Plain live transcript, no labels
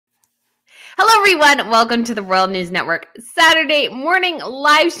Hello, everyone. Welcome to the Royal News Network Saturday morning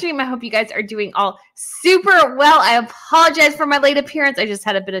live stream. I hope you guys are doing all super well. I apologize for my late appearance. I just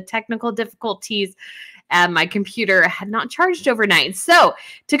had a bit of technical difficulties and my computer had not charged overnight. So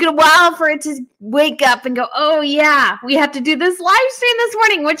it took it a while for it to wake up and go, oh yeah, we have to do this live stream this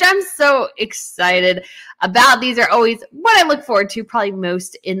morning, which I'm so excited about. These are always what I look forward to probably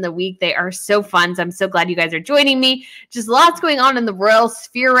most in the week. They are so fun. So I'm so glad you guys are joining me. Just lots going on in the royal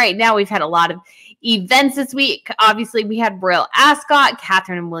sphere right now. We've had a lot of events this week. Obviously, we had Royal Ascot.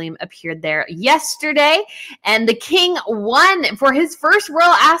 Catherine and William appeared there yesterday, and the king won for his first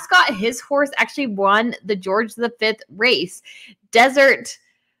Royal Ascot. His horse actually won the George V race. Desert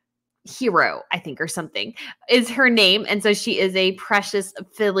Hero, I think, or something is her name. And so she is a precious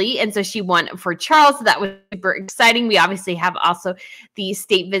filly. And so she won for Charles. So that was super exciting. We obviously have also the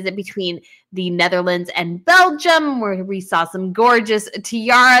state visit between the Netherlands and Belgium, where we saw some gorgeous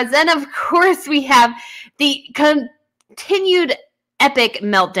tiaras. And of course, we have the continued epic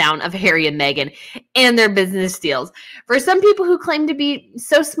meltdown of Harry and Meghan and their business deals. For some people who claim to be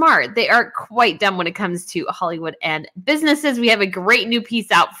so smart, they are quite dumb when it comes to Hollywood and businesses. We have a great new piece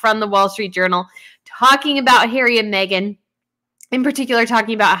out from the Wall Street Journal talking about Harry and Meghan, in particular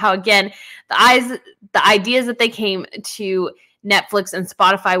talking about how, again, the ideas that they came to Netflix and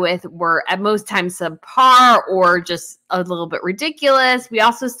Spotify with were at most times subpar or just a little bit ridiculous. We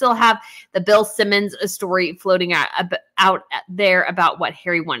also still have the Bill Simmons story floating out there about what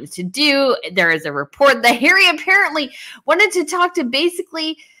Harry wanted to do. There is a report that Harry apparently wanted to talk to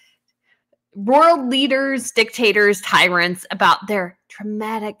basically royal leaders, dictators, tyrants about their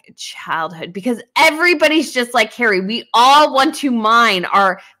traumatic childhood, because everybody's just like Harry. We all want to mine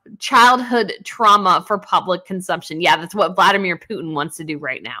our childhood trauma for public consumption. Yeah, that's what Vladimir Putin wants to do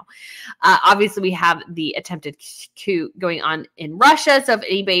right now. Obviously, we have the attempted coup going on in Russia. So if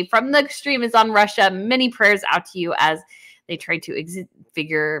anybody from the stream is on Russia, many prayers out to you as they try to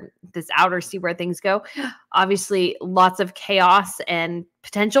figure this out or see where things go. Obviously, lots of chaos and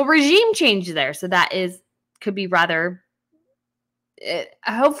potential regime change there. So that could be rather,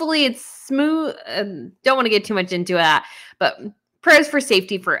 hopefully it's smooth. Don't want to get too much into that, but prayers for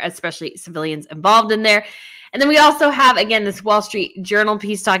safety for especially civilians involved in there. And then we also have, again, this Wall Street Journal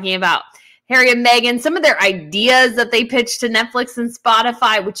piece talking about Harry and Meghan, some of their ideas that they pitched to Netflix and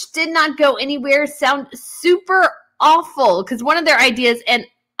Spotify, which did not go anywhere, sound super awful, because one of their ideas, and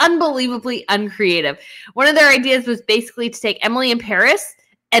unbelievably uncreative, one of their ideas was basically to take Emily in Paris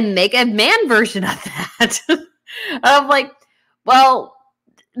and make a man version of that. Of like, well,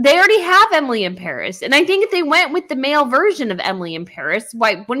 they already have Emily in Paris, and I think if they went with the male version of Emily in Paris,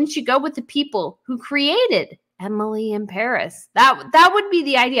 why wouldn't you go with the people who created Emily in Paris? That would be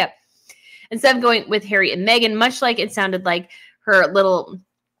the idea, instead of going with Harry and Meghan, much like it sounded like her little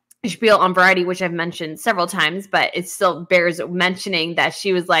spiel on Variety, which I've mentioned several times, but it still bears mentioning that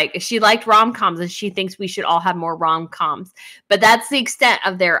she was like, she liked rom-coms and she thinks we should all have more rom-coms. But that's the extent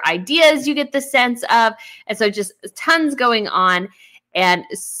of their ideas, you get the sense of. And so just tons going on, and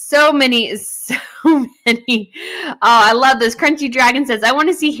so many. Oh, I love this. Crunchy Dragon says, I want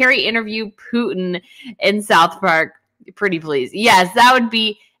to see Harry interview Putin in South Park. Pretty please. Yes, that would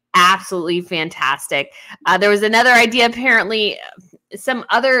be absolutely fantastic. There was another idea, apparently,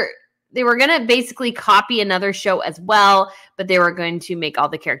 they were going to basically copy another show as well, but they were going to make all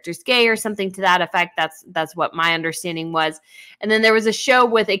the characters gay or something to that effect. That's what my understanding was. And then there was a show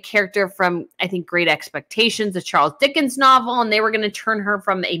with a character from, I think, Great Expectations, a Charles Dickens novel, and they were going to turn her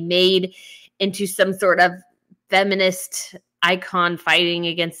from a maid into some sort of feminist icon fighting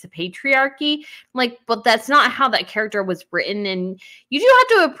against the patriarchy. Like, but that's not how that character was written. And you do have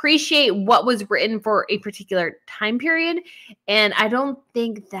to appreciate what was written for a particular time period. And I don't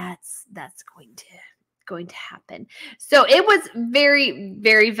think that's going to happen. So it was very,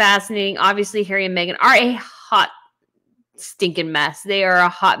 very fascinating. Obviously, Harry and Meghan are a hot, stinking mess. They are a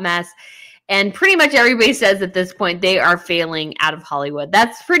hot mess. And pretty much everybody says at this point they are failing out of Hollywood.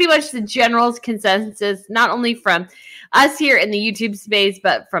 That's pretty much the general consensus, not only from us here in the YouTube space,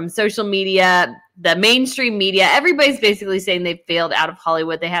 but from social media, the mainstream media. Everybody's basically saying they've failed out of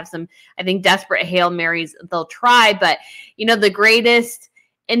Hollywood. They have some, I think, desperate Hail Marys they'll try. But, you know, the greatest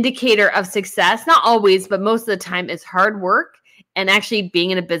indicator of success, not always, but most of the time, is hard work and actually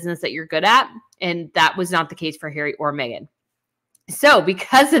being in a business that you're good at. And that was not the case for Harry or Meghan. So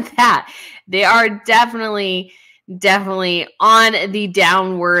because of that, they are definitely on the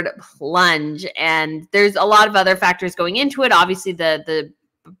downward plunge. And there's a lot of other factors going into it. Obviously, the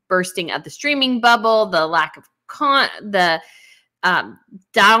bursting of the streaming bubble, the lack of the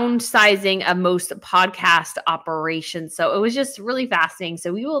downsizing of most podcast operations. So it was just really fascinating.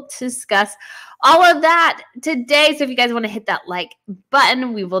 So we will discuss all of that today. So if you guys want to hit that like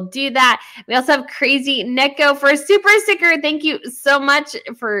button, we will do that. We also have Crazy Neko for a super sticker. Thank you so much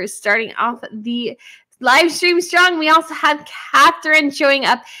for starting off the live stream strong. We also have Catherine showing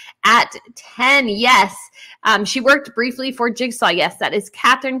up at 10. Yes. She worked briefly for Jigsaw. Yes, that is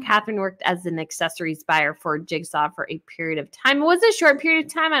Catherine. Catherine worked as an accessories buyer for Jigsaw for a period of time. It was a short period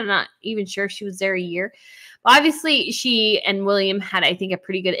of time. I'm not even sure if she was there a year. But obviously, she and William had, I think, a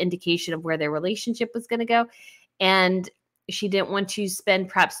pretty good indication of where their relationship was going to go. And she didn't want to spend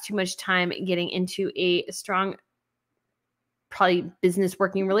perhaps too much time getting into a strong, probably business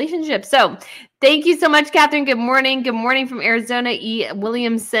working relationship. So thank you so much, Catherine. Good morning. Good morning from Arizona, E.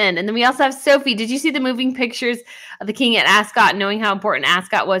 Williamson. And then we also have Sophie. Did you see the moving pictures of the king at Ascot, knowing how important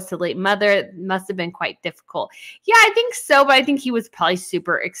Ascot was to late mother? It must have been quite difficult. Yeah, I think so, but I think he was probably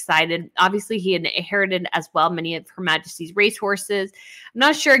super excited. Obviously, he had inherited as well many of Her Majesty's racehorses. I'm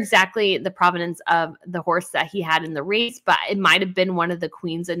not sure exactly the provenance of the horse that he had in the race, but it might have been one of the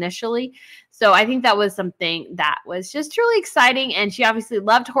queens initially. So I think that was something that was just truly exciting. And she obviously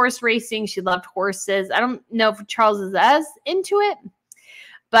loved horse racing. She loved horses. I don't know if Charles is as into it,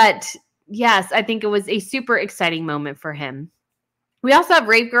 but yes, I think it was a super exciting moment for him. We also have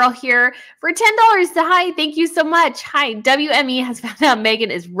Rave Girl here for $10. Hi, thank you so much. Hi, WME has found out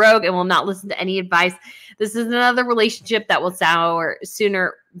Meghan is rogue and will not listen to any advice. This is another relationship that will sour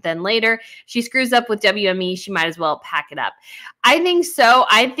sooner than later. She screws up with WME. She might as well pack it up. I think so.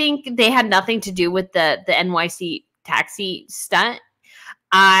 I think they had nothing to do with the NYC taxi stunt.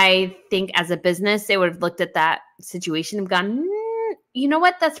 I think as a business, they would have looked at that situation and gone, you know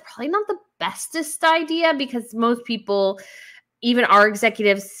what? That's probably not the bestest idea, because most people, even our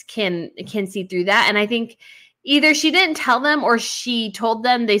executives, can see through that. And I think either she didn't tell them or she told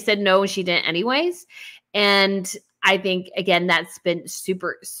them, they said no, and she didn't anyways. And I think, again, that's been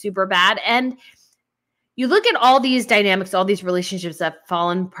super, super bad. And you look at all these dynamics, all these relationships that have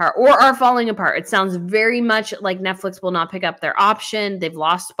fallen apart or are falling apart. It sounds very much like Netflix will not pick up their option. They've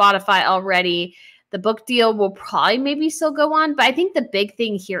lost Spotify already. The book deal will probably maybe still go on. But I think the big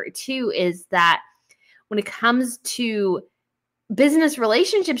thing here too is that when it comes to business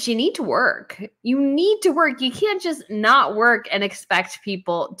relationships, you need to work. You need to work. You can't just not work and expect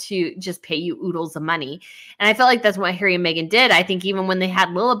people to just pay you oodles of money. And I felt like that's what Harry and Meghan did. I think even when they had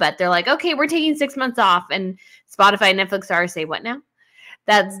Lilibet, they're like, okay, we're taking 6 months off. And Spotify and Netflix are say, what now?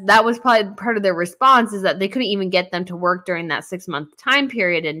 That was probably part of their response, is that they couldn't even get them to work during that 6-month time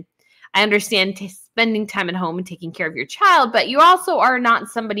period. And I understand spending time at home and taking care of your child, but you also are not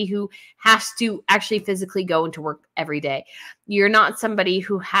somebody who has to actually physically go into work every day. You're not somebody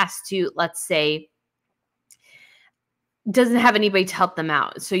who has to, let's say, doesn't have anybody to help them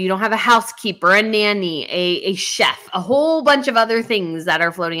out. So you don't have a housekeeper, a nanny, a chef, a whole bunch of other things that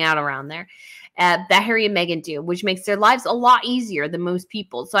are floating out around there that Harry and Meghan do, which makes their lives a lot easier than most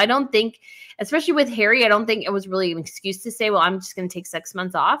people. So I don't think, especially with Harry, I don't think it was really an excuse to say, well, I'm just going to take 6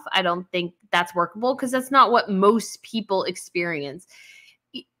 months off. I don't think that's workable, because that's not what most people experience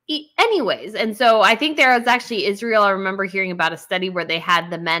anyways. And so I think there was actually Israel. I remember hearing about a study where they had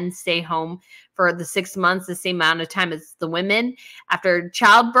the men stay home for the 6 months, the same amount of time as the women after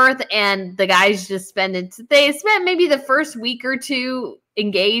childbirth. And the guys just they spent maybe the first week or two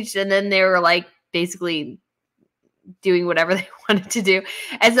engaged, and then they were like basically doing whatever they wanted to do.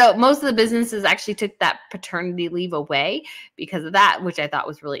 And so most of the businesses actually took that paternity leave away because of that, which I thought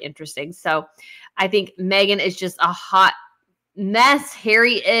was really interesting. So I think Meghan is just a hot mess.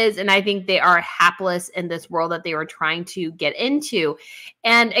 Harry is, and I think they are hapless in this world that they were trying to get into.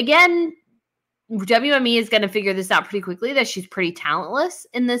 And again, WME is going to figure this out pretty quickly, that she's pretty talentless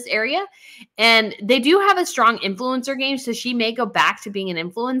in this area. And they do have a strong influencer game, so she may go back to being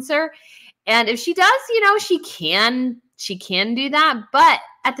an influencer. And if she does, she can do that. But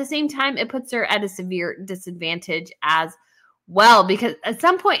at the same time, it puts her at a severe disadvantage as well, because at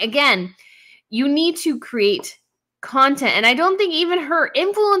some point, again, you need to create content. And I don't think even her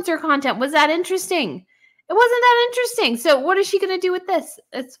influencer content was that interesting. It wasn't that interesting. So what is she going to do with this?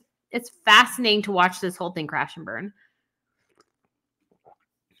 It's fascinating to watch this whole thing crash and burn.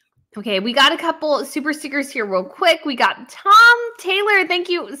 Okay, we got a couple super stickers here real quick. We got Tom Taylor. Thank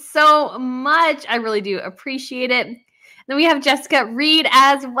you so much. I really do appreciate it. Then we have Jessica Reed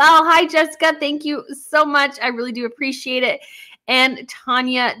as well. Hi, Jessica. Thank you so much. I really do appreciate it. And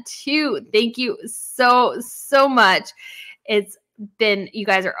Tanya, too. Thank you so, so much. It's been, you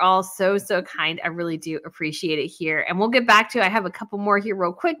guys are all so, so kind. I really do appreciate it here. And we'll get back to, I have a couple more here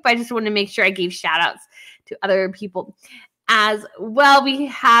real quick, but I just want to make sure I gave shout outs to other people as well. We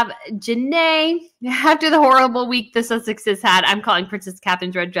have Janae. After the horrible week the Sussexes had, I'm calling Princess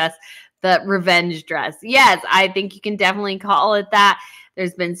Catherine's red dress the revenge dress. Yes, I think you can definitely call it that.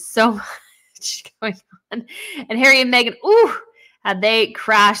 There's been so much going on. And Harry and Meghan, ooh, had they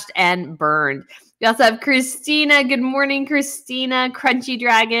crashed and burned. We also have Christina. Good morning, Christina. Crunchy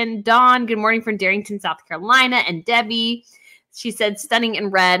Dragon. Dawn. Good morning from Darrington, South Carolina. And Debbie. She said, stunning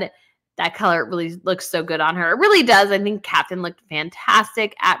in red. That color really looks so good on her. It really does. I think Catherine looked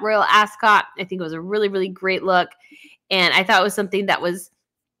fantastic at Royal Ascot. I think it was a really, really great look. And I thought it was something that was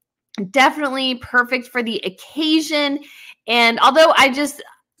definitely perfect for the occasion. And although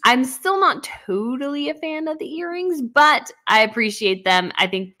I'm still not totally a fan of the earrings, but I appreciate them. I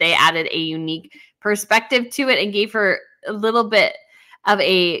think they added a unique perspective to it and gave her a little bit of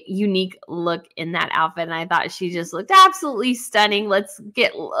a unique look in that outfit. And I thought she just looked absolutely stunning. Let's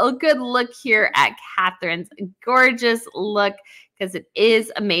get a good look here at Catherine's gorgeous look, because it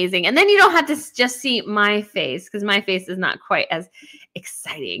is amazing. And then you don't have to just see my face, because my face is not quite as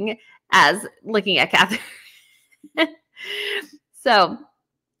exciting as looking at Catherine. So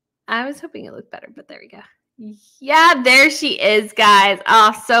I was hoping it looked better, but there we go. Yeah, there she is, guys.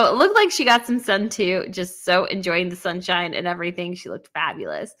 Oh, so it looked like she got some sun too. Just so enjoying the sunshine and everything. She looked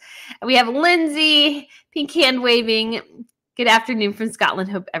fabulous. And we have Lindsay, pink hand waving. Good afternoon from Scotland.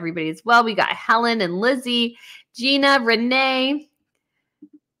 Hope everybody is well. We got Helen and Lizzie, Gina, Renee.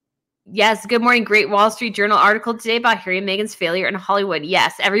 Yes, good morning. Great Wall Street Journal article today about Harry and Meghan's failure in Hollywood.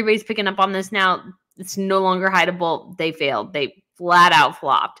 Yes, everybody's picking up on this now. It's no longer hideable. They failed. They flat out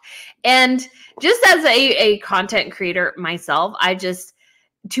flopped. And just as a content creator myself,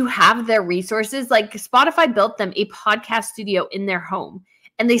 to have their resources, like Spotify built them a podcast studio in their home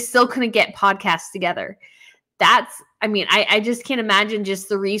and they still couldn't get podcasts together. I just can't imagine just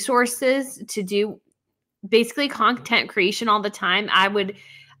the resources to do basically content creation all the time. I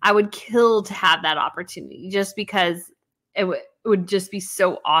would kill to have that opportunity, just because it would just be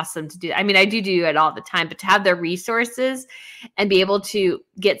so awesome to do. I mean, I do it all the time, but to have their resources and be able to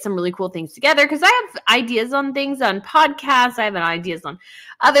get some really cool things together, because I have ideas on things on podcasts. I have ideas on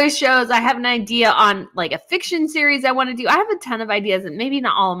other shows. I have an idea on like a fiction series I want to do. I have a ton of ideas, and maybe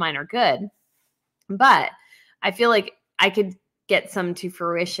not all of mine are good, but I feel like I could get some to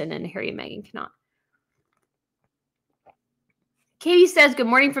fruition, and Harry and Meghan cannot. Katie says, good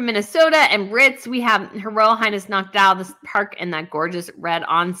morning from Minnesota. And Ritz, we have Her Royal Highness knocked out of the park in that gorgeous red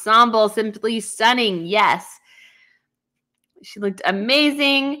ensemble. Simply stunning. Yes. She looked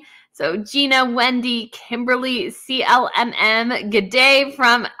amazing. So Gina, Wendy, Kimberly, CLMM, good day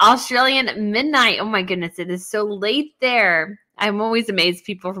from Australian Midnight. Oh my goodness, it is so late there. I'm always amazed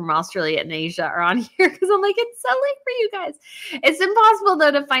people from Australia and Asia are on here, because I'm like, it's so late for you guys. It's impossible,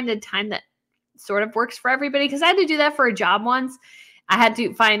 though, to find a time that sort of works for everybody, because I had to do that for a job once. I had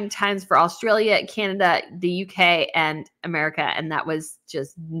to find times for Australia, Canada, the UK, and America, and that was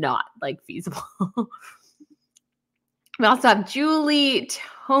just not like feasible. We also have Julie,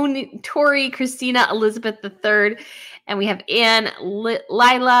 Tori, Christina, Elizabeth III, and we have Anne,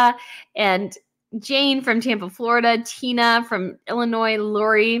 Lila, and Jane from Tampa, Florida, Tina from Illinois,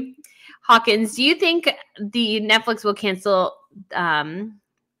 Lori Hawkins. Do you think the Netflix will cancel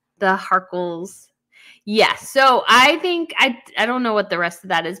the Harkles? Yes. So I think, I don't know what the rest of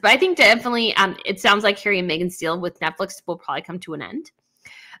that is, but I think definitely it sounds like Harry and Meghan's deal with Netflix will probably come to an end.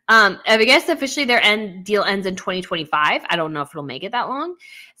 I guess officially their deal ends in 2025. I don't know if it'll make it that long,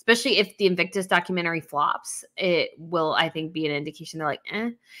 especially if the Invictus documentary flops. It will, I think, be an indication they're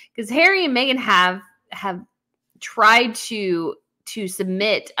like, because Harry and Meghan have tried to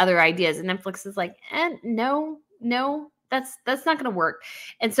submit other ideas, and Netflix is like, no, that's not going to work.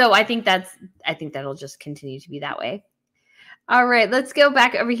 And so I think that'll just continue to be that way. All right, let's go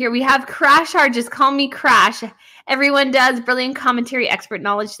back over here. We have Crash Hard. Just call me Crash. Everyone does. Brilliant commentary, expert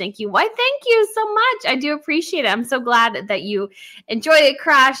knowledge. Thank you. Why, thank you so much. I do appreciate it. I'm so glad that you enjoy it,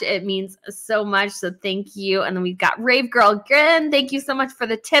 Crash. It means so much. So thank you. And then we've got Rave Girl again. Thank you so much for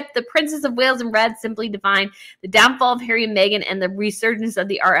the tip. The Princess of Wales in red, simply divine. The downfall of Harry and Meghan and the resurgence of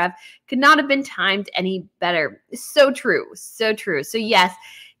the RF could not have been timed any better. So true. So true. So yes,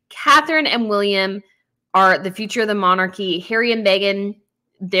 Catherine and William are the future of the monarchy. Harry and Meghan,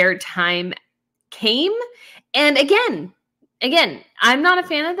 their time came. And again, I'm not a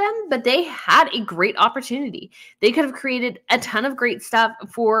fan of them, but they had a great opportunity. They could have created a ton of great stuff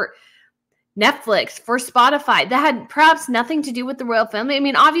for Netflix, for Spotify, that had perhaps nothing to do with the royal family. I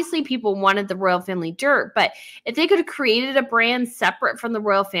mean, obviously people wanted the royal family dirt, but if they could have created a brand separate from the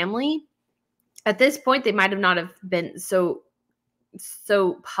royal family, at this point, they might have not have been so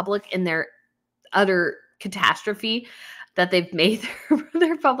public in their utter catastrophe that they've made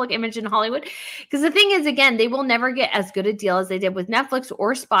their public image in Hollywood. Because the thing is, again, they will never get as good a deal as they did with Netflix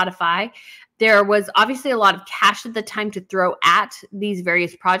or Spotify. There was obviously a lot of cash at the time to throw at these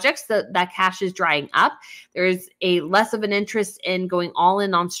various projects. That cash is drying up. There's a less of an interest in going all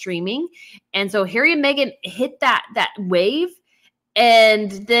in on streaming. And so Harry and Meghan hit that wave,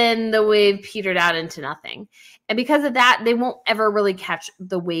 and then the wave petered out into nothing. And because of that, they won't ever really catch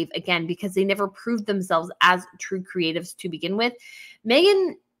the wave again because they never proved themselves as true creatives to begin with.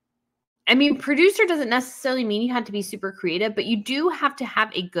 Meghan, I mean, producer doesn't necessarily mean you have to be super creative, but you do have to have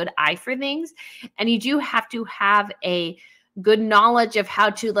a good eye for things. And you do have to have a good knowledge of how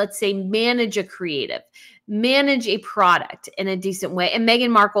to, let's say, manage a creative, manage a product in a decent way. And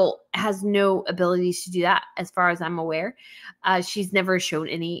Meghan Markle has no abilities to do that as far as I'm aware. She's never shown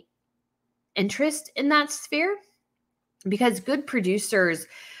any interest in that sphere because good producers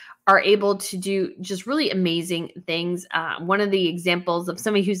are able to do just really amazing things. One of the examples of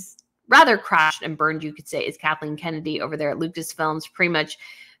somebody who's rather crashed and burned, you could say, is Kathleen Kennedy over there at Lucasfilms. Pretty much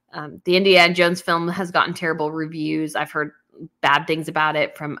the Indiana Jones film has gotten terrible reviews. I've heard bad things about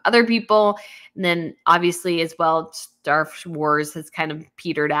it from other people. And then obviously as well, Star Wars has kind of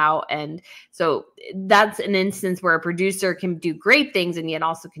petered out. And so that's an instance where a producer can do great things and yet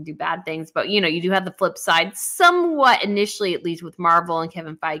also can do bad things. But, you know, you do have the flip side somewhat initially, at least with Marvel and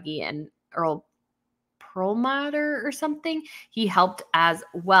Kevin Feige and Earl Perlmutter or something. He helped as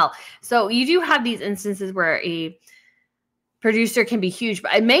well. So you do have these instances where a producer can be huge,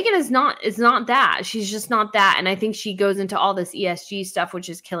 but Meghan is not that. She's just not that. And I think she goes into all this ESG stuff, which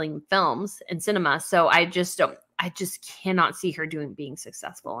is killing films and cinema. So I just cannot see her being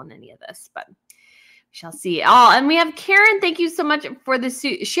successful in any of this, but we shall see. Oh, and we have Karen. Thank you so much for the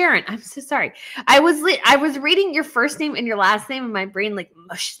suit. Sharon, I'm so sorry. I was reading your first name and your last name and my brain like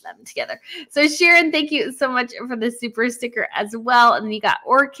mushed them together. So Sharon, thank you so much for the super sticker as well. And then you got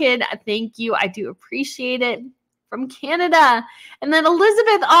Orchid. Thank you. I do appreciate it. From Canada. And then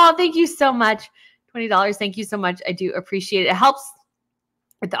Elizabeth, oh, thank you so much. $20. Thank you so much. I do appreciate it. It helps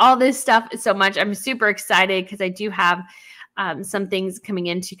with all this stuff so much. I'm super excited because I do have some things coming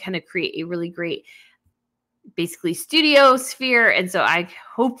in to kind of create a really great, basically, studio sphere. And so I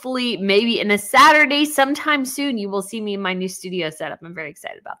hopefully maybe in a Saturday sometime soon, you will see me in my new studio setup. I'm very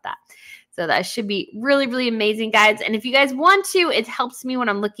excited about that. So that should be really, really amazing, guys. And if you guys want to, it helps me when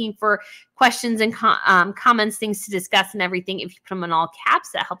I'm looking for questions and comments, things to discuss and everything. If you put them in all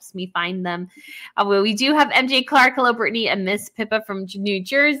caps, that helps me find them. We do have MJ Clark, hello, Brittany, and Miss Pippa from New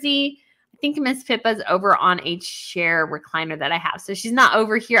Jersey. I think Miss Pippa's over on a chair recliner that I have. So she's not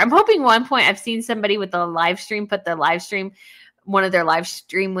over here. I'm hoping one point I've seen somebody with a live stream put the live stream, one of their live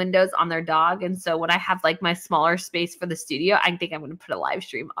stream windows on their dog. And so when I have like my smaller space for the studio, I think I'm going to put a live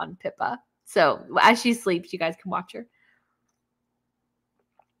stream on Pippa. So as she sleeps, you guys can watch her.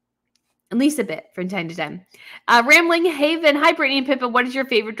 At least a bit from time to time. Rambling Haven. Hi, Brittany and Pippa. What is your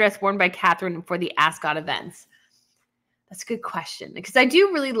favorite dress worn by Catherine for the Ascot events? That's a good question because I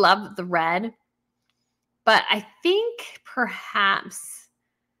do really love the red. But I think perhaps,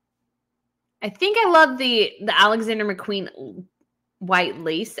 I love the Alexander McQueen white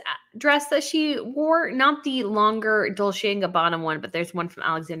lace dress that she wore. Not the longer Dolce & Gabbana one, but there's one from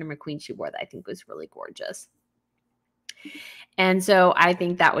Alexander McQueen she wore that I think was really gorgeous. And so I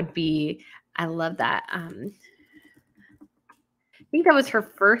think that would be, I love that. I think that was her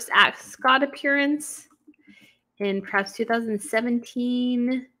first Ascot appearance in perhaps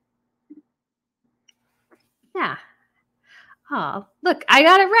 2017. Yeah. Oh, look, I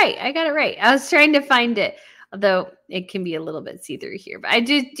got it right. I was trying to find it, although it can be a little bit see-through here. But I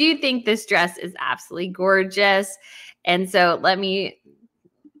do think this dress is absolutely gorgeous. And so let me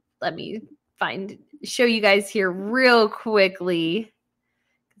show you guys here real quickly.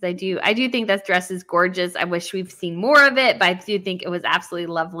 Because I do think this dress is gorgeous. I wish we've seen more of it, but I do think it was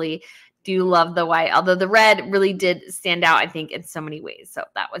absolutely lovely. Do love the white, although the red really did stand out, I think, in so many ways. So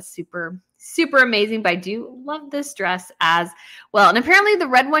that was super, super amazing. But I do love this dress as well. And apparently the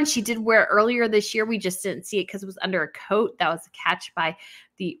red one she did wear earlier this year. We just didn't see it because it was under a coat. That was a catch by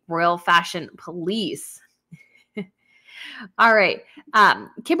the Royal Fashion Police. All right.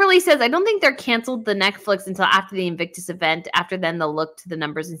 Kimberly says, I don't think they're canceled the Netflix until after the Invictus event. After then, they'll look to the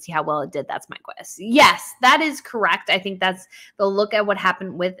numbers and see how well it did. That's my quest. Yes, that is correct. I think they'll look at what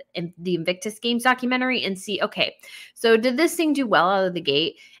happened with the Invictus Games documentary and see, okay, so did this thing do well out of the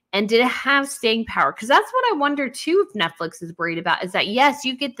gate? And did it have staying power? Because that's what I wonder, too, if Netflix is worried about, is that, yes,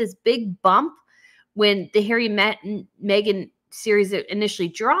 you get this big bump when the Harry Meghan series that initially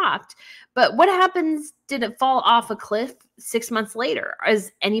dropped. But what happens? Did it fall off a cliff 6 months later?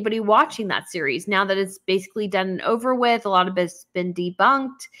 Is anybody watching that series now that it's basically done and over with? A lot of it's been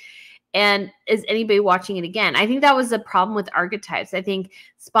debunked. And is anybody watching it again? I think that was the problem with archetypes. I think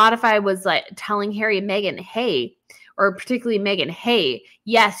Spotify was like telling Harry and Meghan, hey, or particularly Meghan, hey,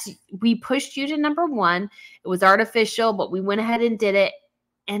 yes, we pushed you to number 1. It was artificial, but we went ahead and did it.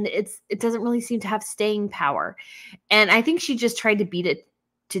 And it doesn't really seem to have staying power. And I think she just tried to beat it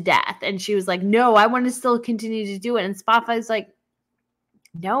to death. And she was like, no, I want to still continue to do it. And Spotify's like,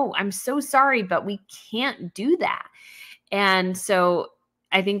 no, I'm so sorry, but we can't do that. And so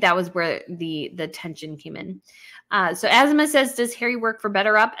I think that was where the tension came in. So Asma says, does Harry work for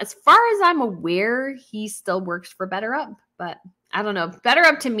BetterUp? As far as I'm aware, he still works for BetterUp, but I don't know.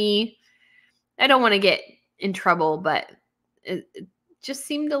 BetterUp to me, I don't want to get in trouble, but it just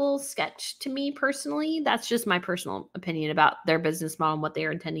seemed a little sketch to me personally. That's just my personal opinion about their business model and what they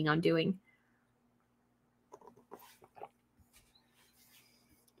are intending on doing.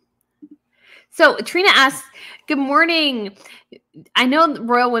 So Trina asks, good morning. I know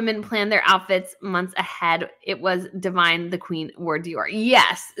royal women plan their outfits months ahead. It was divine the queen wore Dior.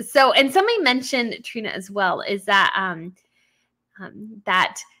 Yes. So, and somebody mentioned, Trina, as well, is that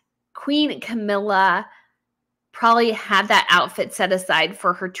that Queen Camilla probably had that outfit set aside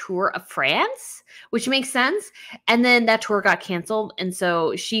for her tour of France, which makes sense. And then that tour got canceled. And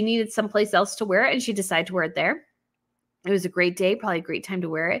so she needed someplace else to wear it, and she decided to wear it there. It was a great day, probably a great time to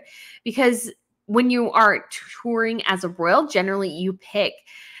wear it, because when you are touring as a royal, generally you pick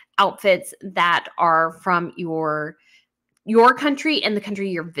outfits that are from your country and the country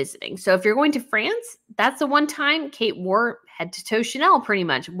you're visiting. So if you're going to France, that's the one time Kate wore head to toe Chanel, pretty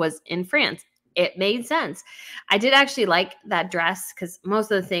much was in France. It made sense. I did actually like that dress because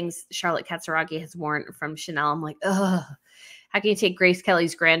most of the things Charlotte Katsaragi has worn from Chanel, I'm like, ugh, how can you take Grace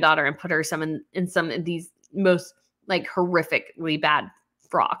Kelly's granddaughter and put her in some of these most like horrifically bad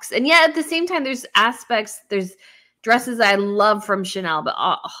frocks? And yet at the same time, there's dresses I love from Chanel, but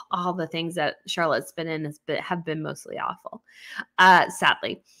all the things that Charlotte's been in have been mostly awful,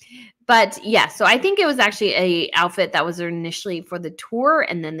 sadly. But yeah, so I think it was actually a outfit that was initially for the tour,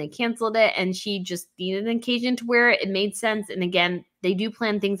 and then they canceled it, and she just needed an occasion to wear it. It made sense. And again, they do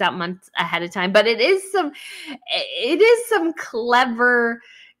plan things out months ahead of time, but it is some clever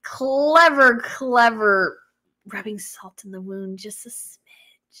rubbing salt in the wound, just a smidge.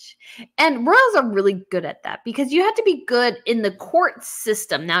 And royals are really good at that because you have to be good in the court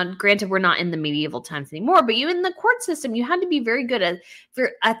system. Now, granted, we're not in the medieval times anymore, but you in the court system, you had to be very good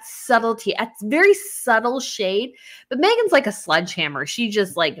at subtlety, at very subtle shade. But Meghan's like a sledgehammer. She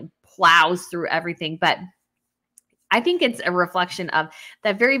just like plows through everything. But I think it's a reflection of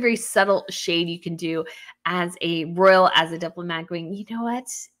that very, very subtle shade you can do as a royal, as a diplomat, going, you know what?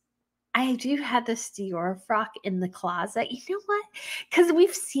 I do have this Dior frock in the closet. You know what? Because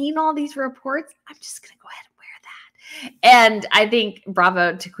we've seen all these reports. I'm just going to go ahead and wear that. And I think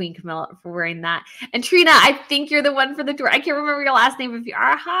bravo to Queen Camilla for wearing that. And Trina, I think you're the one for the tour. I can't remember your last name. If you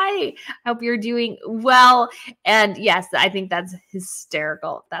are, hi. I hope you're doing well. And yes, I think that's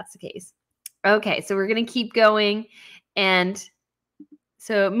hysterical if that's the case. Okay, so we're going to keep going. And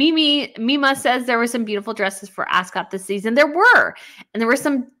so Mima says there were some beautiful dresses for Ascot this season. There were, and there were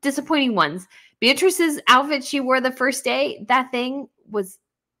some disappointing ones. Beatrice's outfit she wore the first day, that thing was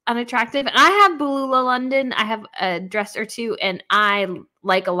unattractive. And I have Bulula London. I have a dress or two, and I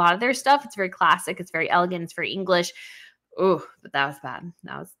like a lot of their stuff. It's very classic. It's very elegant. It's very English. Oh, but that was bad.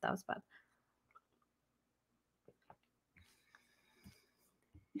 That was bad.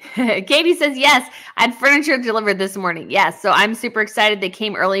 Katie says, yes, I had furniture delivered this morning. Yes. So I'm super excited. They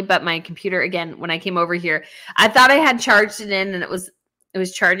came early, but my computer, again, when I came over here, I thought I had charged it in, and it was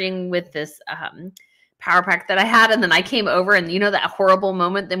charging with this power pack that I had. And then I came over, and you know, that horrible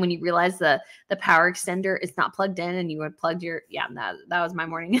moment then when you realize the power extender is not plugged in, and you had plugged that was my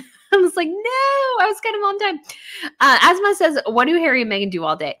morning. I was like, no, I was kind of on time. Asma says, what do Harry and Meghan do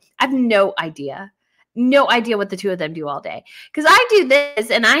all day? I have no idea. No idea what the two of them do all day. Because I do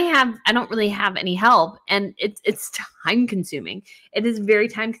this and I don't really have any help, and it's time consuming. It is very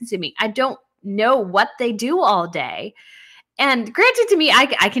time consuming. I don't know what they do all day. And granted, to me,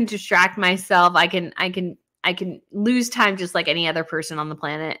 I can distract myself. I can lose time just like any other person on the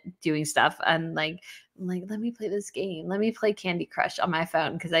planet doing stuff. And I'm like, let me play this game. Let me play Candy Crush on my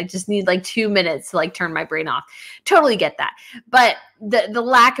phone because I just need like 2 minutes to like turn my brain off. Totally get that. But the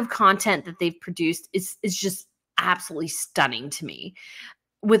lack of content that they've produced is just absolutely stunning to me.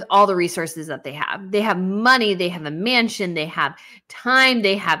 with all the resources that they have. They have money, they have a mansion, they have time,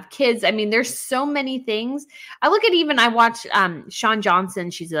 they have kids. I mean, there's so many things. I look at I watch Shawn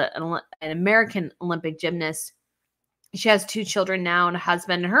Johnson. She's an American Olympic gymnast. She has 2 children now and a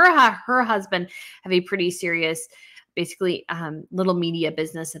husband. Her husband have a pretty serious, basically little media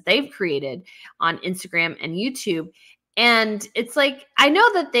business that they've created on Instagram and YouTube. And it's like, I know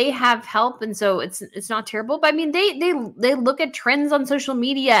that they have help, and so it's not terrible. But I mean, they look at trends on social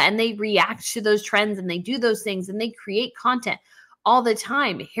media and they react to those trends and they do those things and they create content all the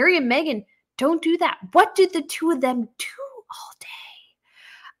time. Harry and Meghan don't do that. What do the 2 of them do all day?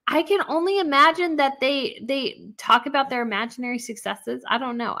 I can only imagine that they talk about their imaginary successes. I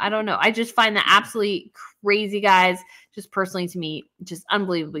don't know. I just find that absolutely crazy, guys. Just personally to me, just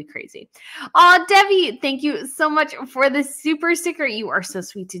unbelievably crazy. Oh, Debbie, thank you so much for the super sticker. You are so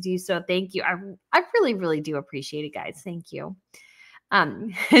sweet to do so. Thank you. I really, really do appreciate it, guys. Thank you.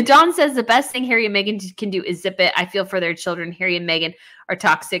 Dawn says the best thing Harry and Meghan can do is zip it. I feel for their children. Harry and Meghan are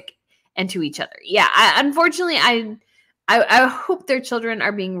toxic and to each other. Yeah, unfortunately, I hope their children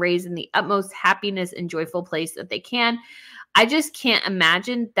are being raised in the utmost happiness and joyful place that they can. I just can't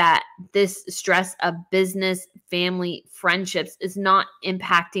imagine that this stress of business, family, friendships is not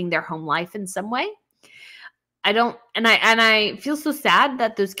impacting their home life in some way. I feel so sad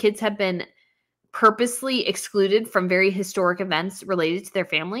that those kids have been purposely excluded from very historic events related to their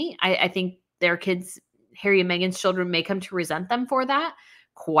family. I think their kids, Harry and Meghan's children, may come to resent them for that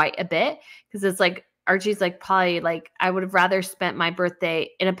quite a bit, because it's like, Archie's like, probably like, I would have rather spent my birthday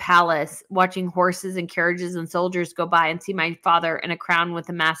in a palace watching horses and carriages and soldiers go by and see my father in a crown with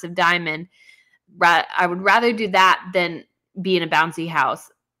a massive diamond. I would rather do that than be in a bouncy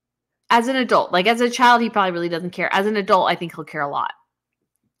house. As an adult, like as a child, he probably really doesn't care. As an adult, I think he'll care a lot.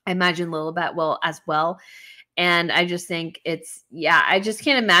 I imagine Lilibet will as well. And I just think I just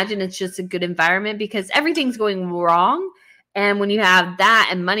can't imagine it's just a good environment, because everything's going wrong. And when you have that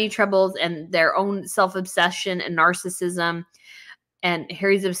and money troubles and their own self-obsession and narcissism and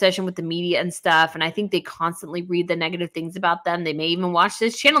Harry's obsession with the media and stuff, and I think they constantly read the negative things about them. They may even watch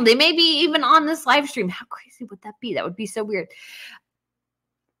this channel. They may be even on this live stream. How crazy would that be? That would be so weird.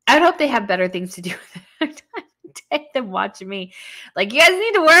 I would hope they have better things to do with their time than watching me. Like, you guys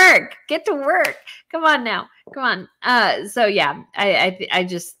need to work. Get to work. Come on now. Come on. So yeah, I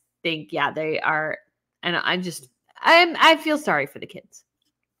just think, yeah, they are, and I feel sorry for the kids.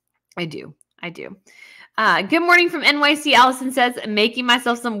 I do. Good morning from NYC. Allison says, making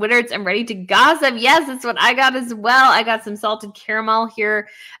myself some Whittards. I'm ready to gossip. Yes, that's what I got as well. I got some salted caramel here.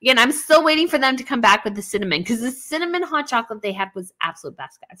 Again, I'm still waiting for them to come back with the cinnamon, because the cinnamon hot chocolate they had was absolute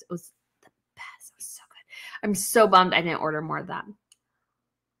best, guys. It was the best. It was so good. I'm so bummed I didn't order more of that,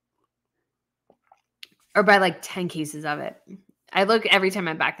 or buy like 10 cases of it. I look every time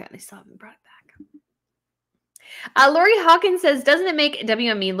I'm back there and they still haven't brought it back. Lori Hawkins says, doesn't it make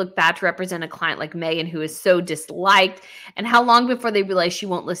WME look bad to represent a client like Meghan, who is so disliked? And how long before they realize she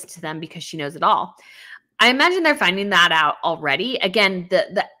won't listen to them because she knows it all? I imagine they're finding that out already. Again,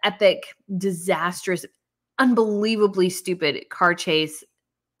 the epic, disastrous, unbelievably stupid car chase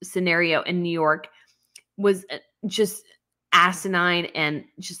scenario in New York was just asinine and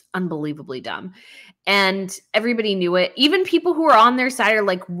just unbelievably dumb. And everybody knew it. Even people who are on their side are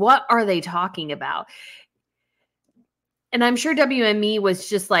like, what are they talking about? And I'm sure WME was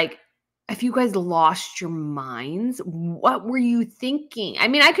just like, if you guys lost your minds, what were you thinking? I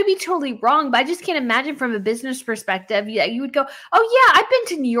mean, I could be totally wrong, but I just can't imagine from a business perspective. Yeah, you would go, oh yeah, I've been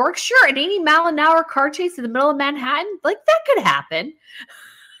to New York. Sure, an 80-mile-an-hour car chase in the middle of Manhattan. Like, that could happen.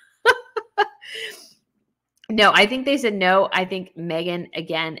 No, I think they said no. I think Meghan,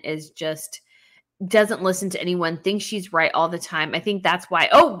 again, is just doesn't listen to anyone, thinks she's right all the time. I think that's why.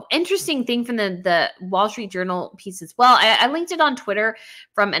 Oh, interesting thing from the Wall Street Journal piece as well. I linked it on Twitter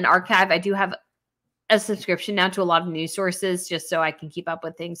from an archive. I do have a subscription now to a lot of news sources just so I can keep up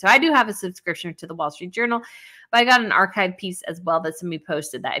with things. So I do have a subscription to the Wall Street Journal, but I got an archive piece as well that somebody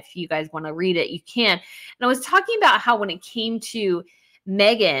posted that if you guys want to read it, you can. And I was talking about how when it came to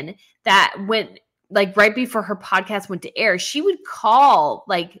Meghan, that when like right before her podcast went to air, she would call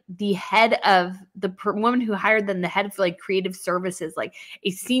like the head of the woman who hired them, the head of like creative services, like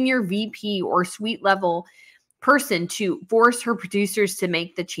a senior VP or suite level person, to force her producers to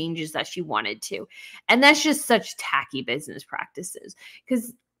make the changes that she wanted to. And that's just such tacky business practices,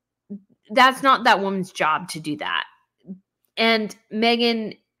 because that's not that woman's job to do that. And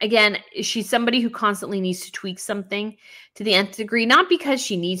Meghan, again, she's somebody who constantly needs to tweak something to the nth degree, not because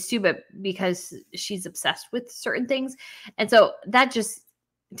she needs to, but because she's obsessed with certain things. And so that just,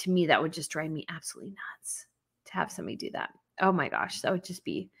 to me, that would just drive me absolutely nuts to have somebody do that. Oh my gosh, that would just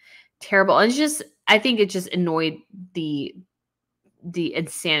be terrible. And it's just, I think it just annoyed the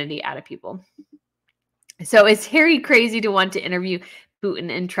insanity out of people. So is Harry crazy to want to interview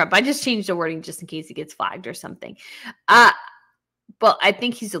Putin and Trump? I just changed the wording just in case he gets flagged or something. But I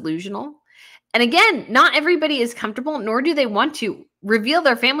think he's delusional. And again, not everybody is comfortable, nor do they want to reveal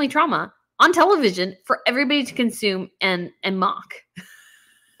their family trauma on television for everybody to consume and mock.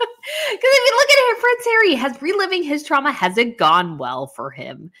 Because if you look at it, Prince Harry has reliving his trauma. Has it gone well for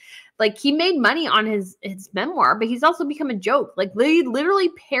him? Like, he made money on his memoir, but he's also become a joke. Like, they literally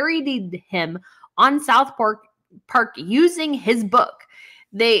parodied him on South Park using his book.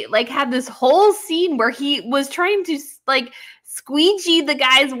 They like had this whole scene where he was trying to like squeegee the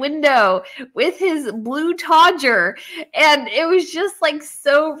guy's window with his blue Todger, and it was just like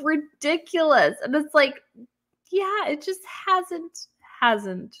so ridiculous. And it's like, yeah, it just hasn't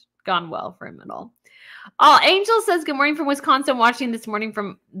gone well for him at all. Angel says, good morning from Wisconsin, watching this morning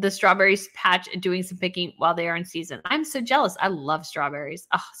from the strawberries patch and doing some picking while they are in season. I'm so jealous. I love strawberries.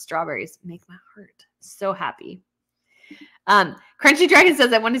 Oh, strawberries make my heart so happy. Crunchy Dragon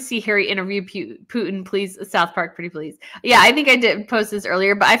says, I want to see Harry interview Putin, please. South Park, pretty please. Yeah, I think I did post this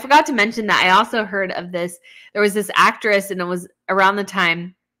earlier, but I forgot to mention that I also heard of this. There was this actress, and it was around the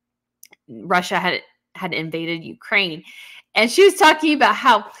time Russia had invaded Ukraine. And she was talking about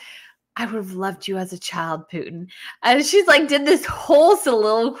how I would have loved you as a child, Putin. And she's like, did this whole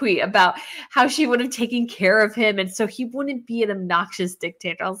soliloquy about how she would have taken care of him. And so he wouldn't be an obnoxious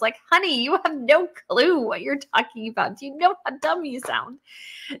dictator. I was like, honey, you have no clue what you're talking about. Do you know how dumb you sound?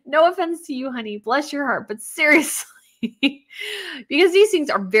 No offense to you, honey. Bless your heart. But seriously, because these things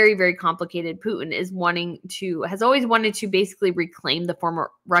are very, very complicated. Putin has always wanted to basically reclaim the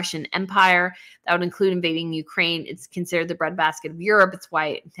former Russian Empire. That would include invading Ukraine. It's considered the breadbasket of Europe. It's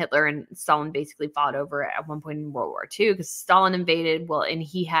why Hitler and Stalin basically fought over it at one point in World War II, because Stalin invaded, and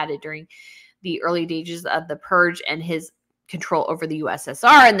he had it during the early stages of the Purge and his control over the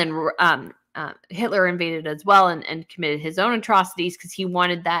USSR. And then Hitler invaded as well and committed his own atrocities because he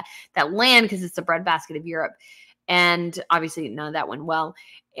wanted that land, because it's the breadbasket of Europe. And obviously none of that went well.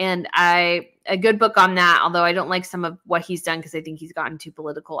 And a good book on that, although I don't like some of what he's done because I think he's gotten too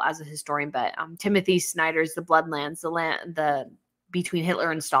political as a historian, but Timothy Snyder's The Bloodlands, the between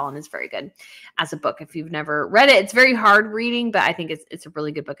Hitler and Stalin, is very good as a book. If you've never read it, it's very hard reading, but I think it's a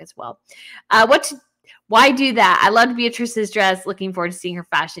really good book as well. Why do that? I loved Beatrice's dress. Looking forward to seeing her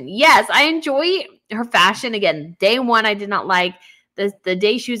fashion. Yes, I enjoy her fashion. Again, day one, I did not like the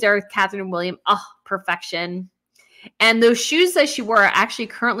day shoes are with Catherine and William. Oh, perfection. And those shoes that she wore are actually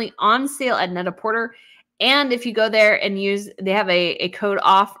currently on sale at Net-a-Porter. And if you go there and they have a code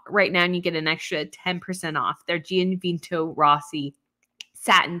off right now, and you get an extra 10% off. They're Gianvito Rossi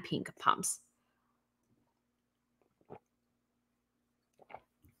satin pink pumps.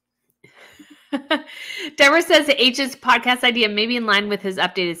 Deborah says the H's podcast idea may be in line with his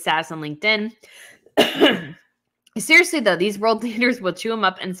updated status on LinkedIn. Seriously, though, these world leaders will chew him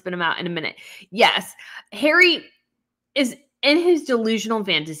up and spit him out in a minute. Yes, Harry is in his delusional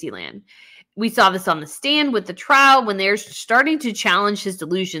fantasy land. We saw this on the stand with the trial when they're starting to challenge his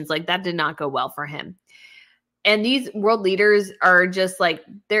delusions. Like, that did not go well for him. And these world leaders are just like,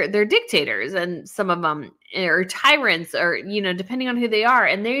 they're dictators, and some of them are tyrants, or, depending on who they are.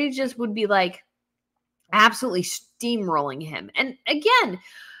 And they just would be like absolutely steamrolling him. And again,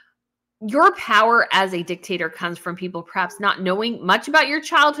 your power as a dictator comes from people perhaps not knowing much about your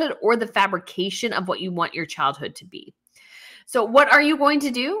childhood or the fabrication of what you want your childhood to be. So what are you going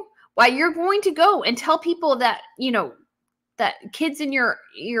to do? Why, you're going to go and tell people that, that kids in your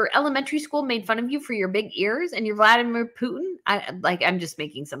elementary school made fun of you for your big ears and you're Vladimir Putin. I'm just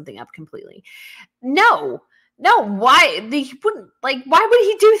making something up completely. No, why would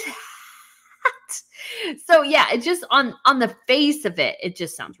he do that? So yeah, it just on the face of it, it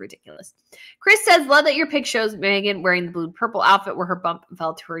just sounds ridiculous. Chris says, love that your pic shows Meghan wearing the blue purple outfit where her bump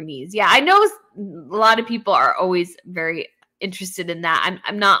fell to her knees. Yeah, I know a lot of people are always very interested in that.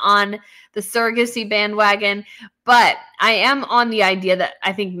 I'm not on the surrogacy bandwagon, but I am on the idea that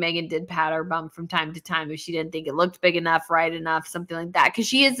I think Meghan did pat her bum from time to time if she didn't think it looked big enough, right enough, something like that, because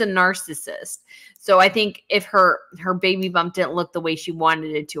she is a narcissist. So I think if her baby bump didn't look the way she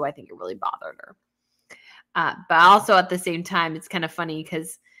wanted it to, I think it really bothered her. But also at the same time, it's kind of funny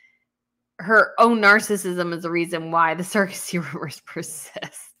because her own narcissism is the reason why the surrogacy rumors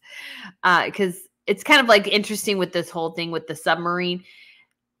persist. Because it's kind of like interesting with this whole thing with the submarine.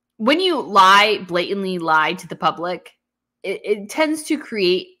 When you blatantly lie to the public, it tends to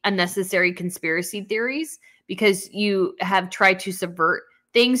create unnecessary conspiracy theories because you have tried to subvert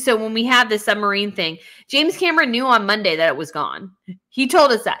things. So when we had the submarine thing, James Cameron knew on Monday that it was gone. He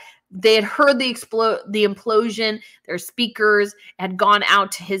told us that. They had heard the implosion. Their speakers had gone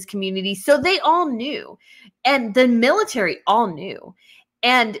out to his community. So they all knew. And the military all knew.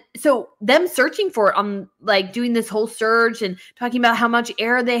 And so them searching for it on like doing this whole surge and talking about how much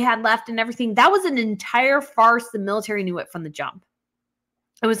air they had left and everything, that was an entire farce. The military knew it from the jump.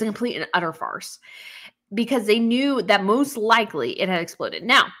 It was a complete and utter farce because they knew that most likely it had exploded.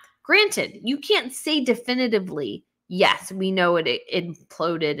 Now, granted, you can't say definitively, yes, we know it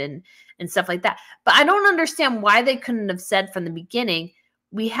imploded and stuff like that. But I don't understand why they couldn't have said from the beginning,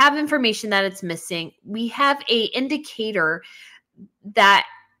 we have information that it's missing. We have a indicator that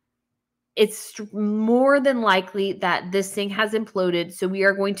it's more than likely that this thing has imploded. So we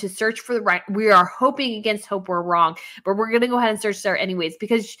are going to search for the right. We are hoping against hope we're wrong, but we're going to go ahead and search there anyways,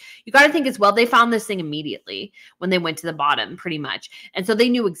 because you got to think as well, they found this thing immediately when they went to the bottom pretty much. And so they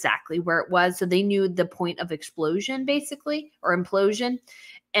knew exactly where it was. So they knew the point of explosion basically, or implosion.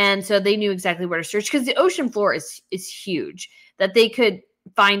 And so they knew exactly where to search because the ocean floor is huge. That they could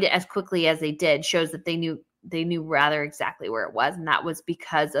find it as quickly as they did shows that they knew rather exactly where it was. And that was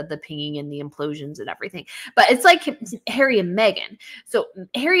because of the pinging and the implosions and everything. But it's like Harry and Meghan. So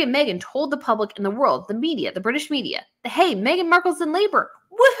Harry and Meghan told the public and the world, the media, the British media, hey, Meghan Markle's in labor.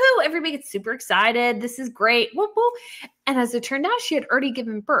 Woohoo! Everybody gets super excited. This is great. Whoop, whoop. And as it turned out, she had already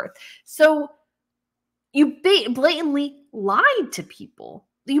given birth. So you blatantly lied to people.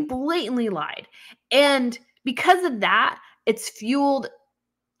 You blatantly lied. And because of that, it's fueled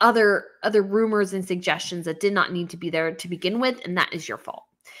other rumors and suggestions that did not need to be there to begin with, and that is your fault.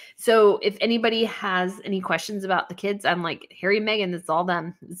 So if anybody has any questions about the kids, I'm like, Harry and Meghan, it's all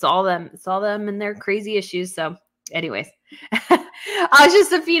them. It's all them. It's all them and their crazy issues. So anyways.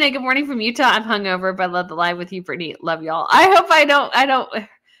 Josephina, good morning from Utah. I'm hungover, but I love the live with you, Brittany. Love y'all. I hope I don't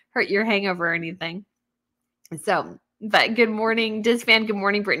hurt your hangover or anything. So, but good morning, Diz fan. Good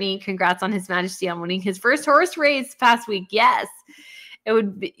morning, Brittany. Congrats on His Majesty on winning his first horse race past week. Yes. It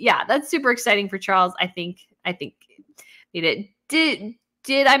would be, yeah, that's super exciting for Charles. I think it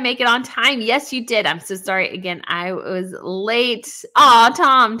did I make it on time? Yes, you did. I'm so sorry. Again, I was late. Aw,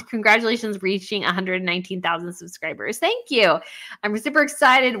 Tom, congratulations reaching 119,000 subscribers. Thank you. I'm super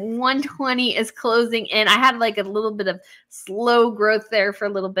excited. 120 is closing in. I had like a little bit of slow growth there for a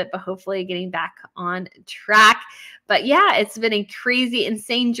little bit, but hopefully getting back on track. But yeah, it's been a crazy,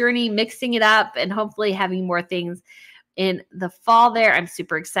 insane journey, mixing it up and hopefully having more things in the fall there. I'm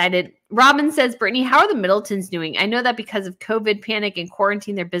super excited. Robin says, Brittany, how are the Middletons doing? I know that because of COVID panic and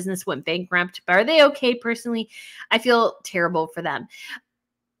quarantine, their business went bankrupt, but are they okay? Personally, I feel terrible for them.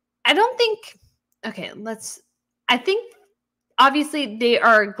 I think obviously they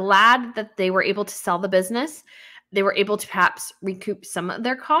are glad that they were able to sell the business. They were able to perhaps recoup some of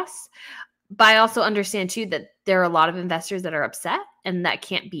their costs, but I also understand too that there are a lot of investors that are upset and that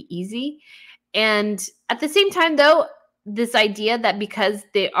can't be easy. And at the same time though, this idea that because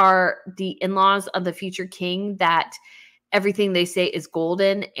they are the in-laws of the future king, that everything they say is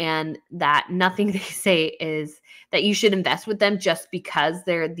golden and that nothing they say is that you should invest with them just because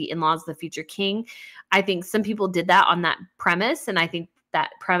they're the in-laws of the future king. I think some people did that on that premise, and I think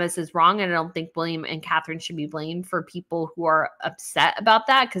that premise is wrong. And I don't think William and Catherine should be blamed for people who are upset about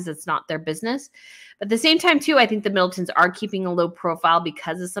that because it's not their business. But at the same time, too, I think the Middletons are keeping a low profile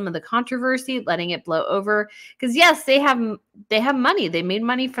because of some of the controversy, letting it blow over. Because yes, they have money. They made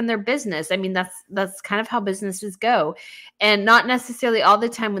money from their business. I mean, that's kind of how businesses go. And not necessarily all the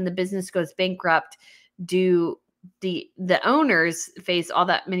time when the business goes bankrupt do the owners face all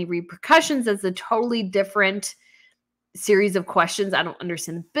that many repercussions. As a totally different series of questions. I don't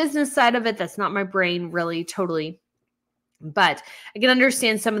understand the business side of it. That's not my brain really totally. But I can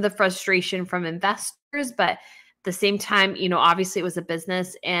understand some of the frustration from investors, but at the same time, obviously it was a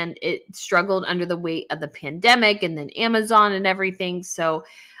business and it struggled under the weight of the pandemic and then Amazon and everything. So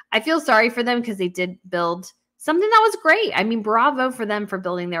I feel sorry for them because they did build something that was great. I mean, bravo for them for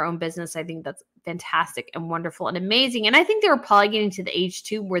building their own business. I think that's fantastic and wonderful and amazing. And I think they were probably getting to the age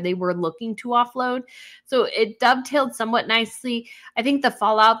too where they were looking to offload. So it dovetailed somewhat nicely. I think the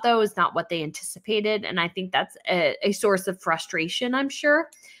fallout though is not what they anticipated. And I think that's a source of frustration, I'm sure.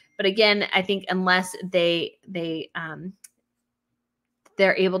 But again, I think unless they're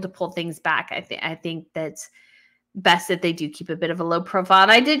able to pull things back, I think that's best that they do keep a bit of a low profile.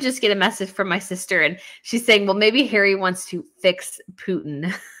 And I did just get a message from my sister and she's saying, well, maybe Harry wants to fix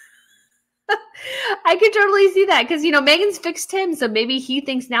Putin. I could totally see that because, Meghan's fixed him. So maybe he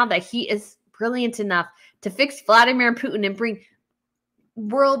thinks now that he is brilliant enough to fix Vladimir Putin and bring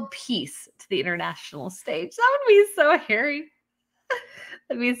world peace to the international stage. That would be so Harry.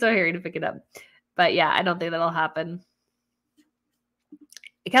 It'd be so hairy to pick it up. But yeah, I don't think that'll happen.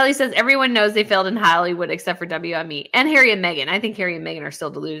 Kelly says everyone knows they failed in Hollywood except for WME and Harry and Meghan. I think Harry and Meghan are still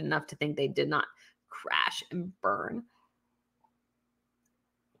deluded enough to think they did not crash and burn.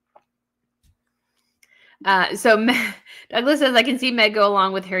 So Douglas says, I can see Meg go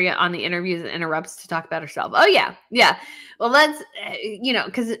along with Harry on the interviews and interrupts to talk about herself. Oh, yeah. Yeah. Well, that's,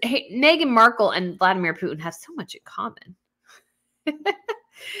 because Meghan Markle and Vladimir Putin have so much in common.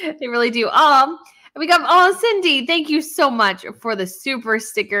 They really do. We got, Cindy, thank you so much for the super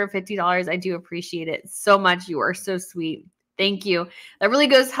sticker, $50. I do appreciate it so much. You are so sweet. Thank you. That really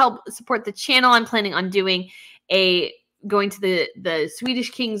goes help support the channel. I'm planning on going to the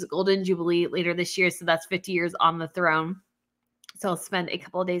Swedish King's Golden Jubilee later this year. So that's 50 years on the throne. So I'll spend a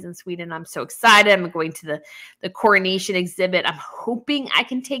couple of days in Sweden. I'm so excited. I'm going to the coronation exhibit. I'm hoping I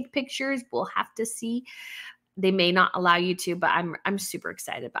can take pictures. We'll have to see. They may not allow you to, but I'm super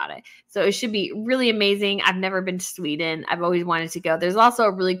excited about it. So it should be really amazing. I've never been to Sweden. I've always wanted to go. There's also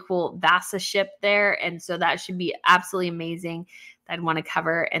a really cool Vasa ship there. And so that should be absolutely amazing. That I'd want to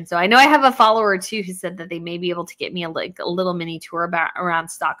cover. And so I know I have a follower too who said that they may be able to get me a little mini tour around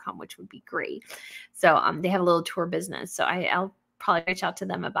Stockholm, which would be great. So they have a little tour business. So I'll probably reach out to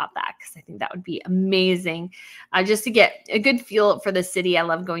them about that because I think that would be amazing just to get a good feel for the city. I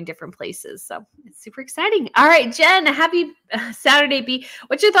love going different places. So it's super exciting. All right, Jen, happy Saturday, B.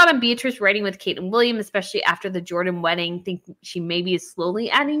 What's your thought on Beatrice writing with Kate and William, especially after the Jordan wedding? Think she maybe is slowly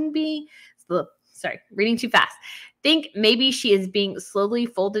adding reading too fast. Think maybe she is being slowly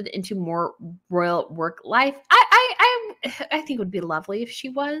folded into more royal work life. I think it would be lovely if she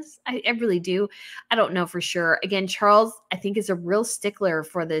was. I really do. I don't know for sure. Again, Charles, I think, is a real stickler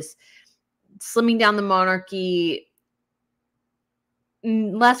for this slimming down the monarchy,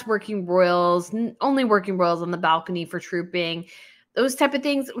 less working royals, only working royals on the balcony for trooping, those type of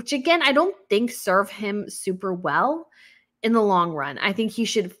things, which again, I don't think serve him super well in the long run. I think he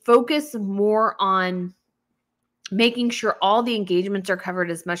should focus more on making sure all the engagements are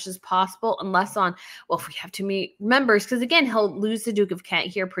covered as much as possible, and less on, well, if we have too many members, because again, he'll lose the Duke of Kent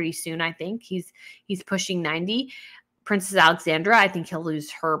here pretty soon. I think he's pushing 90. Princess Alexandra, I think he'll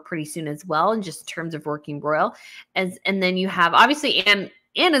lose her pretty soon as well, in just terms of working royal. And then you have obviously Anne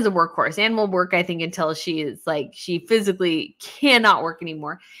is a workhorse. Anne will work, I think, until she physically cannot work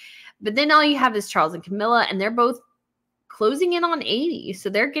anymore. But then all you have is Charles and Camilla, and they're both closing in on 80. So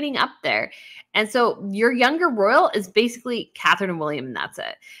they're getting up there. And so your younger royal is basically Catherine and William, and that's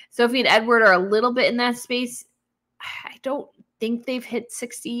it. Sophie and Edward are a little bit in that space. I don't think they've hit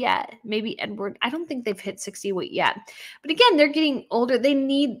 60 yet. Maybe Edward. I don't think they've hit 60 yet. But again, they're getting older. They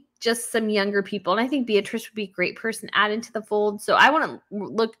need just some younger people. And I think Beatrice would be a great person to add into the fold. So I wouldn't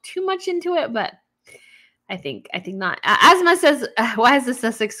look too much into it, but I think not. Asma says, why has the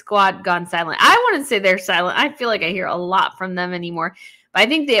Sussex squad gone silent? I wouldn't say they're silent. I feel like I hear a lot from them anymore. But I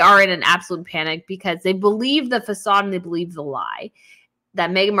think they are in an absolute panic because they believe the facade and they believe the lie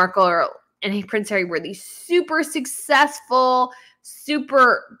that Meghan Markle and Prince Harry were these super successful,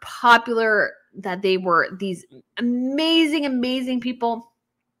 super popular, that they were these amazing, amazing people.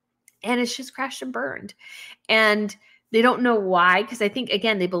 And it's just crashed and burned. And they don't know why, because I think,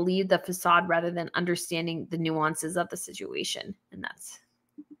 again, they believe the facade rather than understanding the nuances of the situation. And that's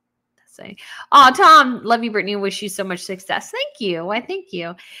saying, oh, Tom, love you, Brittany. Wish you so much success. Thank you. Why, thank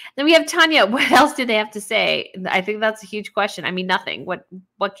you. Then we have Tanya. What else do they have to say? I think that's a huge question. I mean, nothing. What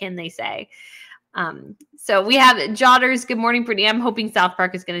can they say? So we have Jotters. Good morning, Brittany. I'm hoping South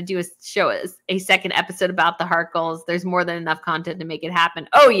Park is going to do a second episode about the Harkles. There's more than enough content to make it happen.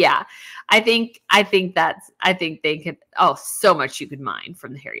 Oh yeah. I think they could, so much you could mine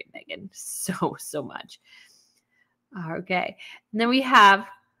from the Harry and Meghan. So much. Okay. And then we have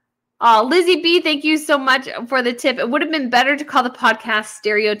Lizzie B, thank you so much for the tip. It would have been better to call the podcast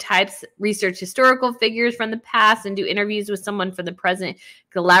Stereotypes, research historical figures from the past, and do interviews with someone from the present,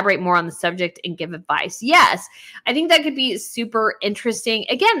 collaborate more on the subject, and give advice. Yes, I think that could be super interesting.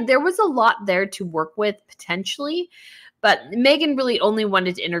 Again, there was a lot there to work with potentially, but Meghan really only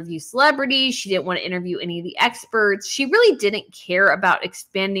wanted to interview celebrities. She didn't want to interview any of the experts. She really didn't care about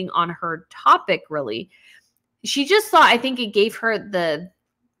expanding on her topic, really. She just thought, I think it gave her the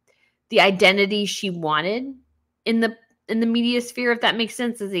identity she wanted in the media sphere, if that makes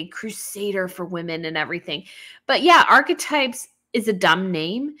sense, as a crusader for women and everything. But yeah, archetypes is a dumb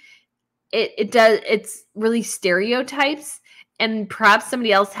name. It's really stereotypes, and perhaps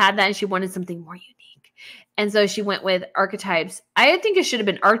somebody else had that and she wanted something more unique. And so she went with archetypes. I think it should have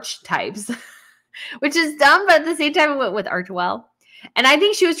been archetypes, which is dumb, but at the same time it went with Archwell. And I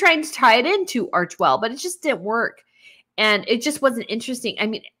think she was trying to tie it into Archwell, but it just didn't work. And it just wasn't interesting. I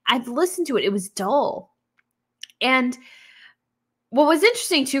mean, I've listened to it. It was dull. And what was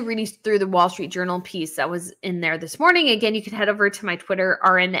interesting too, reading through the Wall Street Journal piece that was in there this morning, again, you can head over to my Twitter,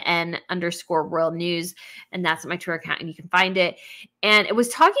 RNN_Royal News, and that's my Twitter account, and you can find it. And it was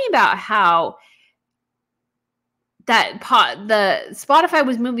talking about how the Spotify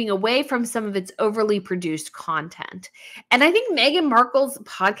was moving away from some of its overly produced content. And I think Meghan Markle's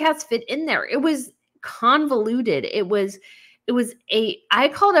podcast fit in there. It was convoluted. It was I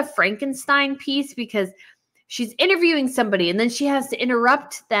call it a Frankenstein piece, because she's interviewing somebody and then she has to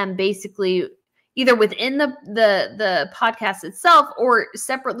interrupt them basically either within the podcast itself or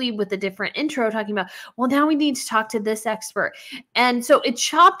separately with a different intro talking about, well, now we need to talk to this expert. And so it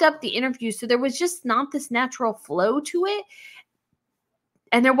chopped up the interview. So there was just not this natural flow to it.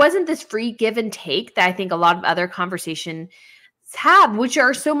 And there wasn't this free give and take that I think a lot of other conversations have, which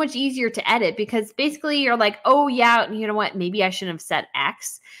are so much easier to edit, because basically you're like, oh yeah, you know what, maybe I shouldn't have said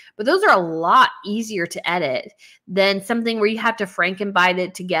X. But those are a lot easier to edit than something where you have to Frankenbite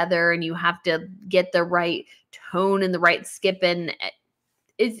it together and you have to get the right tone and the right skip in.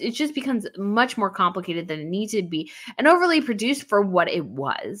 It just becomes much more complicated than it needs to be, and overly produced for what it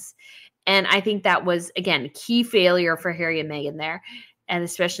was. And I think that was, again, key failure for Harry and Meghan there, and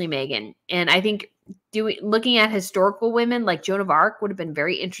especially Meghan. And I think looking at historical women like Joan of Arc would have been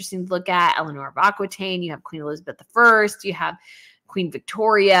very interesting to look at. Eleanor of Aquitaine, you have Queen Elizabeth I, you have Queen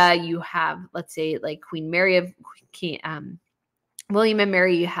Victoria, you have, let's say, like Queen Mary of William and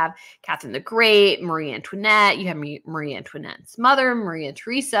Mary, you have Catherine the Great, Marie Antoinette, you have Marie Antoinette's mother, Maria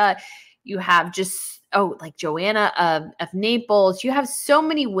Theresa, you have just, like Joanna of Naples. You have so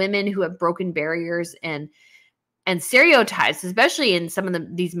many women who have broken barriers and stereotypes, especially in some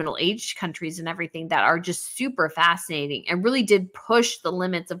of these middle-aged countries and everything, that are just super fascinating and really did push the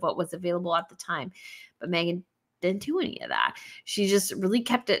limits of what was available at the time. But Meghan didn't do any of that. She just really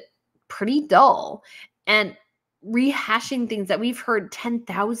kept it pretty dull and rehashing things that we've heard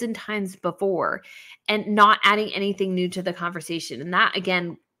 10,000 times before and not adding anything new to the conversation. And that,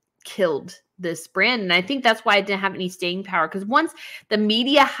 again, killed this brand. And I think that's why it didn't have any staying power, because once the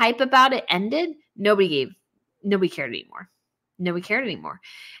media hype about it ended, nobody cared anymore. Nobody cared anymore.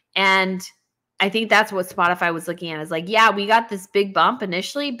 And I think that's what Spotify was looking at, is like, yeah, we got this big bump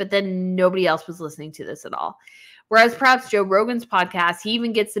initially, but then nobody else was listening to this at all. Whereas perhaps Joe Rogan's podcast, he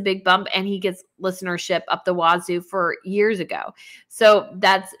even gets the big bump and he gets listenership up the wazoo for years ago. So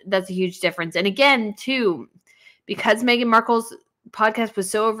that's a huge difference. And again, too, because Meghan Markle's podcast was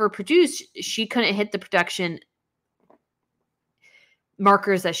so overproduced, she couldn't hit the production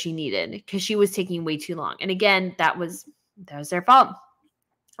markers that she needed because she was taking way too long. And again, that was their fault.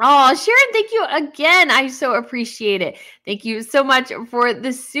 Oh, Sharon, thank you again. I so appreciate it. Thank you so much for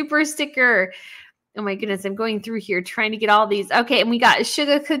the super sticker. Oh my goodness, I'm going through here trying to get all these. Okay, and we got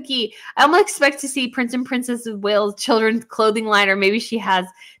Sugar Cookie. I almost expect to see Prince and Princess of Wales children's clothing line, or maybe she has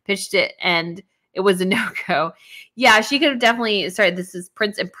pitched it and it was a no-go. Yeah, she could have definitely, sorry, this is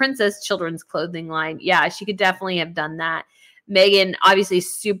Prince and Princess children's clothing line. Yeah, she could definitely have done that. Meghan, obviously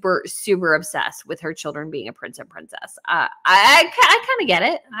super, super obsessed with her children being a prince and princess. I kind of get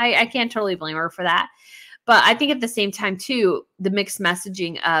it. I can't totally blame her for that. But I think at the same time, too, the mixed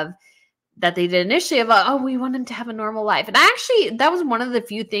messaging of that they did initially of, oh, we want him to have a normal life. And actually, that was one of the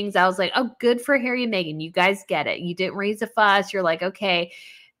few things I was like, oh, good for Harry and Meghan. You guys get it. You didn't raise a fuss. You're like, okay,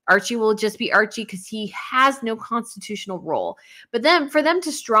 Archie will just be Archie because he has no constitutional role. But then for them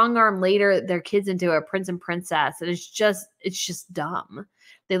to strong arm later their kids into a prince and princess, it's just dumb.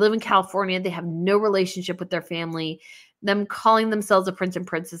 They live in California. They have no relationship with their family. Them calling themselves a prince and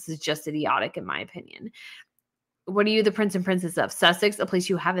princess is just idiotic, in my opinion. What are you the prince and princess of? Sussex, a place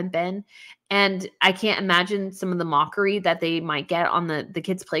you haven't been? And I can't imagine some of the mockery that they might get on the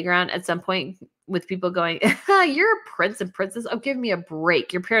kids' playground at some point with people going, you're a prince and princess? Oh, give me a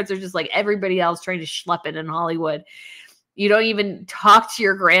break. Your parents are just like everybody else trying to schlep it in Hollywood. You don't even talk to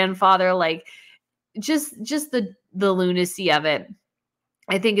your grandfather. Like, just the lunacy of it,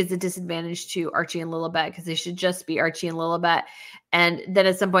 I think, is a disadvantage to Archie and Lilibet, because they should just be Archie and Lilibet. And then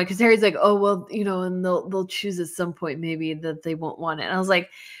at some point, because Harry's like, oh, well, and they'll choose at some point maybe that they won't want it. And I was like,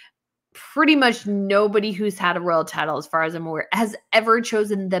 pretty much nobody who's had a royal title, as far as I'm aware, has ever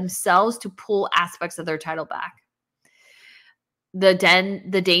chosen themselves to pull aspects of their title back. The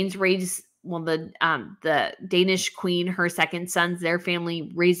Danes raised, well, the Danish queen, her second sons, their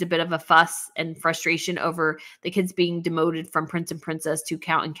family raised a bit of a fuss and frustration over the kids being demoted from prince and princess to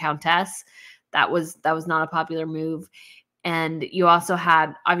count and countess. That was not a popular move. And you also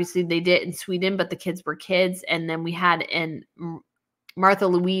had, obviously they did in Sweden, but the kids were kids. And then we had in Martha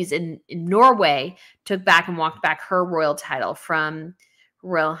Louise in Norway took back and walked back her royal title from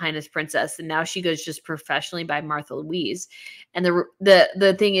Royal Highness Princess, and now she goes just professionally by Martha Louise. And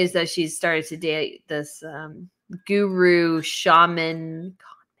the thing is that she's started to date this guru shaman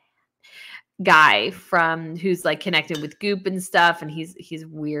guy from who's like connected with goop and stuff, and he's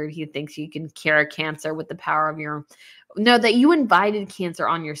weird. He thinks you can cure cancer with the power of your that you invited cancer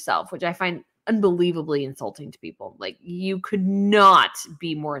on yourself, which I find unbelievably insulting to people. Like, you could not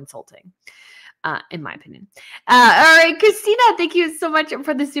be more insulting, in my opinion. All right, Christina, thank you so much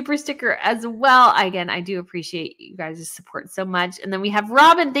for the super sticker as well. Again, I do appreciate you guys' support so much. And then we have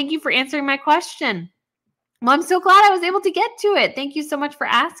Robin. Thank you for answering my question. Well, I'm so glad I was able to get to it. Thank you so much for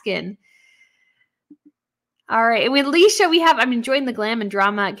asking. All right. And with Alicia, I'm enjoying the glam and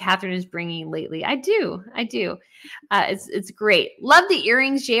drama Catherine is bringing lately. I do. It's great. Love the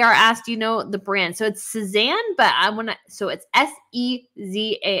earrings. JR asked, do you know the brand? So it's Suzanne, but so it's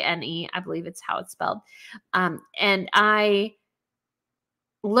Sezane. I believe it's how it's spelled. And I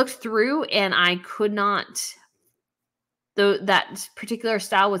looked through and I could not, though that particular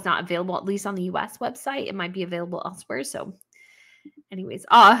style was not available, at least on the US website. It might be available elsewhere. So anyways,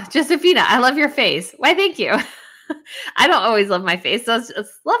 Josephina, I love your face. Why, thank you. I don't always love my face, so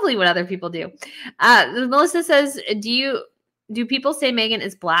it's lovely when other people do. Melissa says, do people say Meghan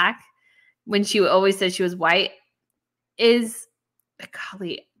is black when she always said she was white?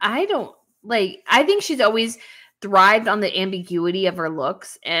 Golly, I think she's always thrived on the ambiguity of her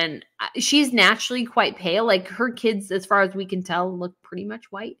looks, and she's naturally quite pale. Like, her kids, as far as we can tell, look pretty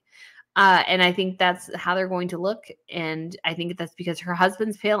much white. And I think that's how they're going to look. And I think that's because her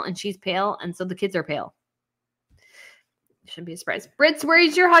husband's pale and she's pale. And so the kids are pale. Shouldn't be a surprise. Brits, where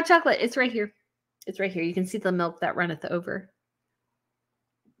is your hot chocolate? It's right here. It's right here. You can see the milk that runneth over.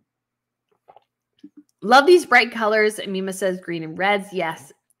 Love these bright colors. Mima says green and reds.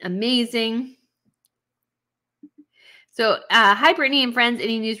 Yes. Amazing. So, hi, Brittany and friends.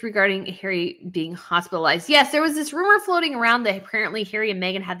 Any news regarding Harry being hospitalized? Yes, there was this rumor floating around that apparently Harry and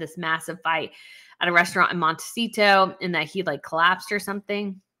Meghan had this massive fight at a restaurant in Montecito and that he collapsed or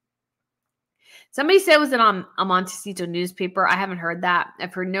something. Somebody said it was in a Montecito newspaper. I haven't heard that.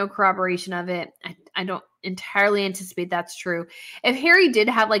 I've heard no corroboration of it. I don't entirely anticipate that's true. If Harry did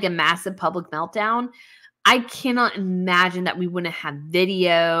have a massive public meltdown, I cannot imagine that we wouldn't have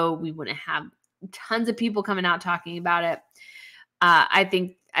video. We wouldn't have tons of people coming out talking about it. I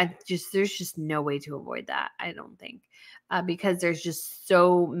think there's just no way to avoid that. I don't think, because there's just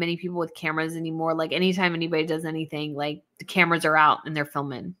so many people with cameras anymore. Like, anytime anybody does anything, the cameras are out and they're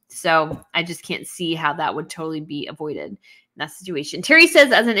filming. So I just can't see how that would totally be avoided in that situation. Terry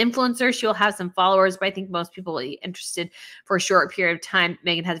says, as an influencer, she'll have some followers, but I think most people will be interested for a short period of time.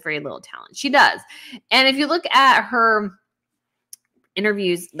 Meghan has very little talent. She does. And if you look at her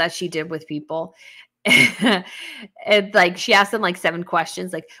interviews that she did with people, and she asked them 7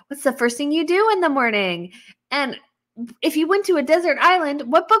 questions, what's the first thing you do in the morning? And if you went to a desert island,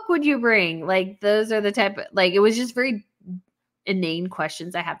 what book would you bring? Those are the type of, it was just very inane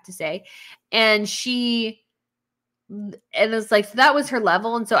questions, I have to say. And it's so that was her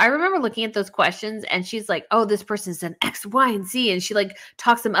level. And so I remember looking at those questions and she's like, oh, this person's done X, Y, and Z. And she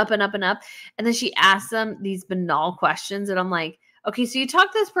talks them up and up and up. And then she asks them these banal questions. And I'm like, okay, so you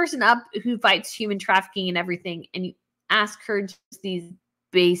talk this person up who fights human trafficking and everything, and you ask her just these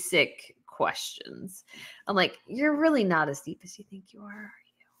basic questions. I'm like, you're really not as deep as you think you are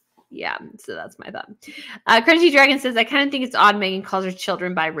you? Yeah, so that's my thought. Crunchy Dragon says, I kind of think it's odd Meghan calls her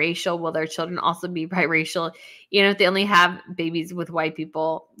children biracial. Will their children also be biracial? If they only have babies with white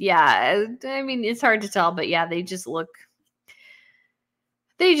people? Yeah, I mean, it's hard to tell, but yeah, they just look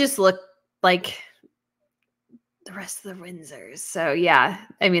like the rest of the Windsors. So yeah,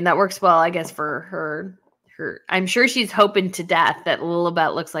 I mean, that works well, I guess, for her. I'm sure she's hoping to death that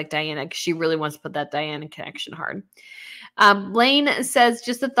Lilibet looks like Diana, because she really wants to put that Diana connection hard. Blaine says,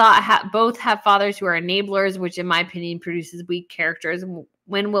 just a thought, both have fathers who are enablers, which in my opinion produces weak characters.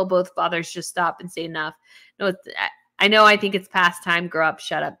 When will both fathers just stop and say enough? No, I think it's past time. Grow up,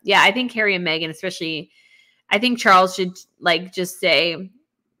 shut up. Yeah, I think Harry and Meghan, especially, I think Charles should just say,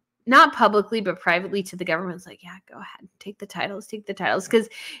 not publicly, but privately to the government, it's yeah, go ahead, take the titles, because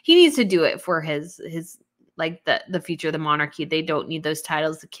he needs to do it for his the future of the monarchy. They don't need those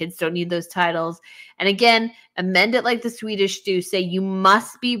titles. The kids don't need those titles. And again, amend it like the Swedish do. Say you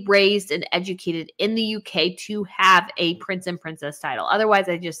must be raised and educated in the UK to have a prince and princess title. Otherwise,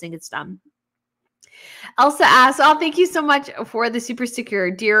 I just think it's dumb. Elsa asks, oh, thank you so much for the super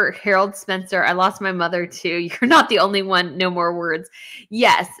sticker. Dear Harold Spencer, I lost my mother too. You're not the only one. No more words.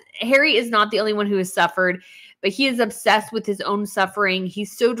 Yes, Harry is not the only one who has suffered. but he is obsessed with his own suffering.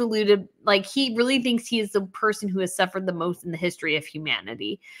 He's so deluded. Like, he really thinks he is the person who has suffered the most in the history of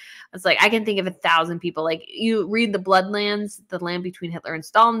humanity. It's like, I can think of 1,000 people. Like, you read The Bloodlands, The Land Between Hitler and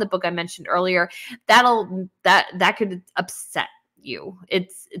Stalin, the book I mentioned earlier, that could upset you.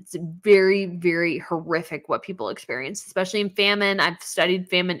 It's very, very horrific what people experience, especially in famine. I've studied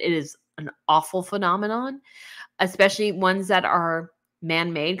famine. It is an awful phenomenon, especially ones that are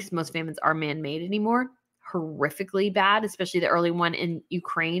man-made, because most famines are man-made anymore. Horrifically bad, especially the early one in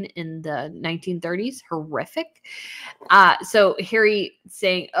Ukraine in the 1930s. Horrific. So Harry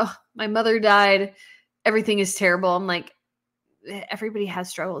saying, "Oh, my mother died. Everything is terrible." I'm like, everybody has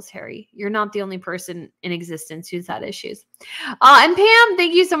struggles, Harry. You're not the only person in existence who's had issues. And Pam,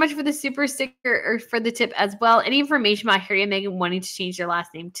 thank you so much for the super sticker, or for the tip as well. Any information about Harry and Meghan wanting to change their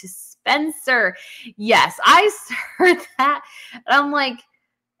last name to Spencer? Yes, I heard that. And I'm like,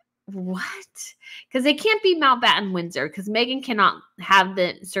 what? Because they can't be Mountbatten Windsor, because Meghan cannot have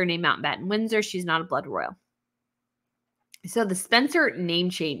the surname Mountbatten Windsor. She's not a blood royal. So the Spencer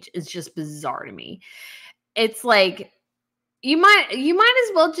name change is just bizarre to me. It's like, you might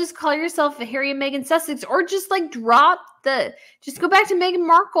as well just call yourself Harry and Meghan Sussex, or just like just go back to Meghan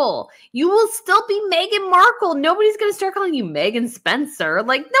Markle. You will still be Meghan Markle. Nobody's going to start calling you Meghan Spencer.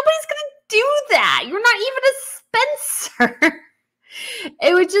 Like, nobody's going to do that. You're not even a Spencer.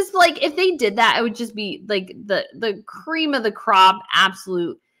 It would just, like, if they did that, it would just be like the cream of the crop,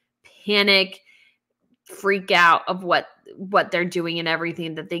 absolute panic, freak out of what they're doing and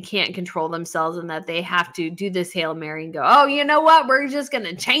everything, that they can't control themselves, and that they have to do this Hail Mary and go, oh, you know what? We're just going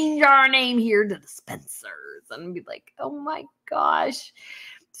to change our name here to the Spencers, and be like, oh my gosh.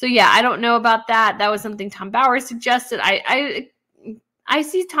 So yeah, I don't know about that. That was something Tom Bauer suggested. I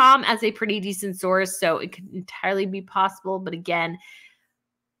see Tom as a pretty decent source, so it could entirely be possible. But again,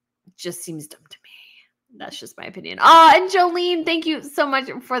 it just seems dumb to me. That's just my opinion. Oh, and Jolene, thank you so much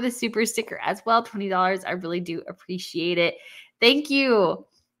for the super sticker as well. $20. I really do appreciate it. Thank you.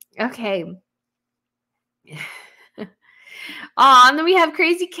 Okay. And then we have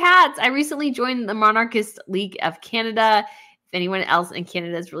Crazy Cats. I recently joined the Monarchist League of Canada. If anyone else in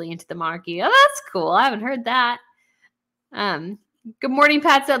Canada is really into the monarchy. Oh, that's cool. I haven't heard that. Good morning,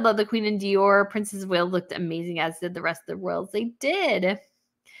 Pat said, love the Queen and Dior. Princess of Wales looked amazing, as did the rest of the royals. They did.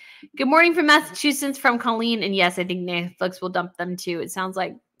 Good morning from Massachusetts from Colleen. And yes, I think Netflix will dump them too. It sounds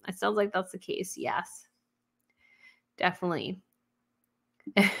like that's the case. Yes, definitely.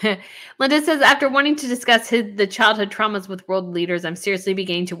 Linda says, after wanting to discuss the childhood traumas with world leaders, I'm seriously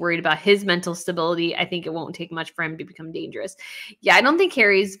beginning to worry about his mental stability. I think it won't take much for him to become dangerous. Yeah, I don't think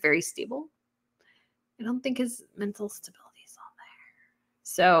Harry's very stable. I don't think his mental stability.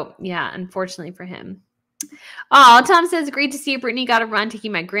 So, yeah, unfortunately for him. Oh, Tom says, great to see you. Brittany got a run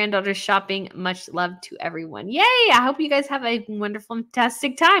taking my granddaughter shopping. Much love to everyone. Yay! I hope you guys have a wonderful,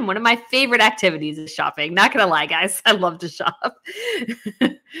 fantastic time. One of my favorite activities is shopping. Not going to lie, guys. I love to shop.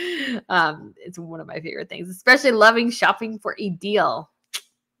 It's one of my favorite things, especially loving shopping for a deal.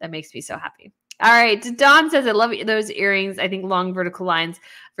 That makes me so happy. All right. Dawn says, I love those earrings. I think long vertical lines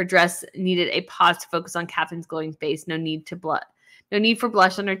for dress needed a pause to focus on Catherine's glowing face. No need for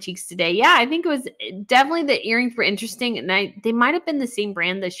blush on her cheeks today. Yeah, I think it was definitely, the earrings were interesting. And they might have been the same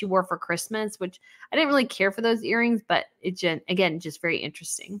brand that she wore for Christmas, which I didn't really care for those earrings, but again, just very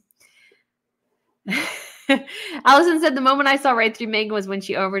interesting. Allison said, the moment I saw right through Meghan was when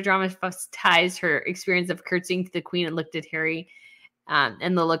she over-dramatized her experience of curtsying to the Queen and looked at Harry,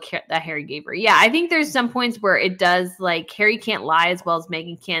 and the look that Harry gave her. Yeah, I think there's some points where it does, like, Harry can't lie as well as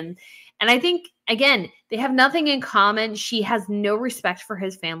Meghan can. And I think, again, they have nothing in common. She has no respect for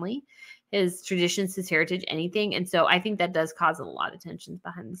his family, his traditions, his heritage, anything. And so I think that does cause a lot of tensions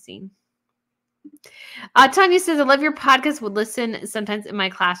behind the scene. Tanya says, I love your podcast. Would listen sometimes in my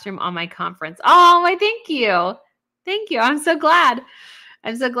classroom on my conference. Oh, why, thank you. Thank you. I'm so glad.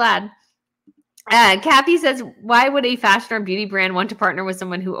 Kathy says, why would a fashion or beauty brand want to partner with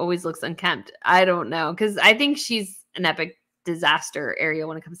someone who always looks unkempt? I don't know, because I think she's an epic disaster area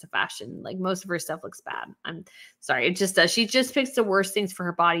when it comes to fashion. Like, most of her stuff looks bad. I'm sorry, it just does. She just picks the worst things for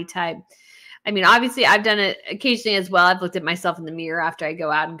her body type. I mean, obviously I've done it occasionally as well. I've looked at myself in the mirror after I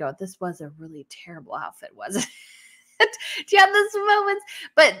go out and go, this was a really terrible outfit, wasn't it? Do you have those moments?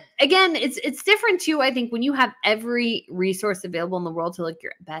 But again, it's different too, I think, when you have every resource available in the world to look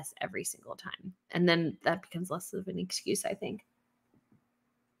your best every single time. And then that becomes less of an excuse, I think.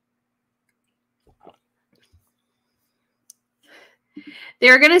 They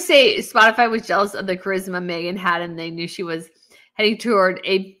were going to say Spotify was jealous of the charisma Meghan had, and they knew she was heading toward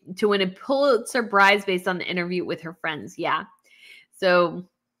to win a Pulitzer Prize based on the interview with her friends. Yeah. So,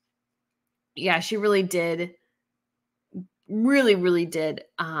 yeah, she really did really, really did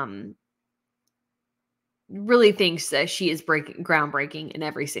really thinks that she is groundbreaking in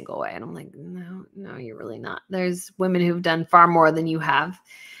every single way. And I'm like, no, you're really not. There's women who've done far more than you have.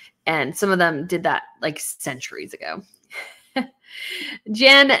 And some of them did that like centuries ago.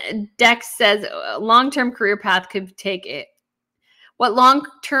 Jan Dex says, long-term career path could take it. What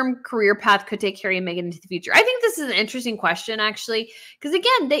long-term career path could take Harry and Meghan into the future? I think this is an interesting question, actually, because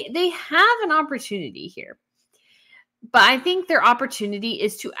again, they have an opportunity here. But I think their opportunity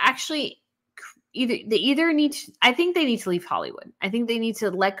is to actually I think they need to leave Hollywood. I think they need to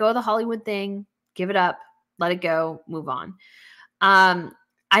let go of the Hollywood thing, give it up, let it go, move on. I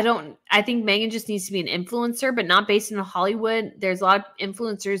think Meghan just needs to be an influencer, but not based in Hollywood. There's a lot of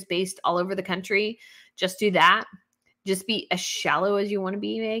influencers based all over the country. Just do that. Just be as shallow as you want to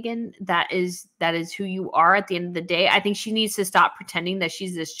be, Meghan. That is who you are at the end of the day. I think she needs to stop pretending that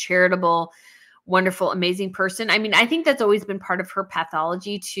she's this charitable, wonderful, amazing person. I mean, I think that's always been part of her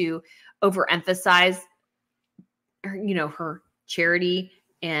pathology to overemphasize her charity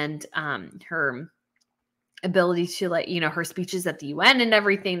and her ability to her speeches at the UN and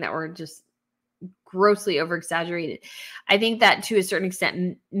everything that were just grossly over exaggerated. I think that to a certain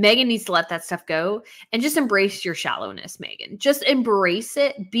extent, Meghan needs to let that stuff go and just embrace your shallowness, Meghan. Just embrace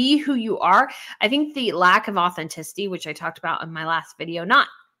it. Be who you are. I think the lack of authenticity, which I talked about in my last video,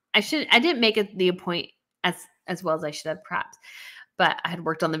 I didn't make it the point as well as I should have perhaps, but I had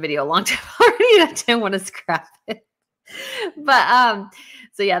worked on the video a long time already and I didn't want to scrap it. But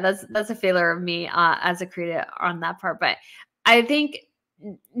so yeah, that's a failure of me as a creator on that part. But I think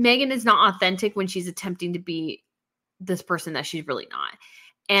Meghan is not authentic when she's attempting to be this person that she's really not.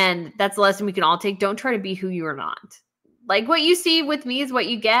 And that's a lesson we can all take. Don't try to be who you are not. Like what you see with me is what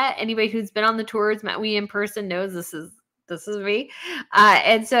you get. Anybody who's been on the tours, met me in person knows this is me.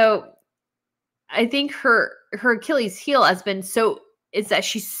 And so I think her Achilles heel has been is that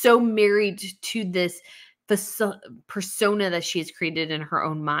she's so married to this persona that she has created in her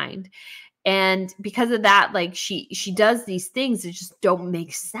own mind. And because of that, like she does these things that just don't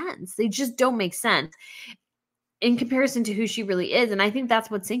make sense. They just don't make sense in comparison to who she really is. And I think that's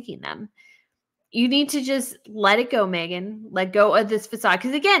what's sinking them. You need to just let it go, Meghan. Let go of this facade.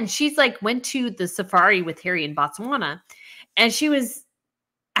 Because again, she's like went to the safari with Harry in Botswana and she was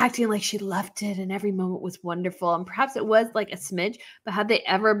acting like she loved it and every moment was wonderful. And perhaps it was like a smidge, but have they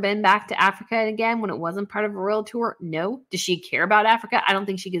ever been back to Africa again when it wasn't part of a royal tour? No. Does she care about Africa? I don't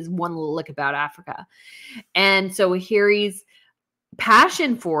think she gives one lick about Africa. And so Harry's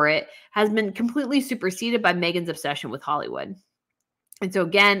passion for it has been completely superseded by Meghan's obsession with Hollywood. And so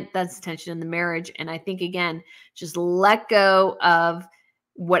again, that's tension in the marriage. And I think again, just let go of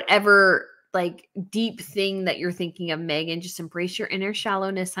whatever like deep thing that you're thinking of, Meghan. Just embrace your inner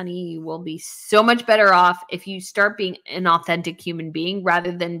shallowness, honey. You will be so much better off if you start being an authentic human being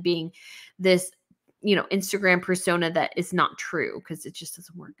rather than being this, Instagram persona that is not true, because it just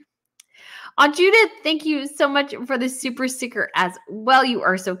doesn't work. Judith, thank you so much for the super sticker as well. You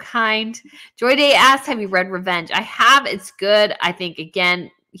are so kind. Joy Day asked, have you read Revenge? I have. It's good. I think, again,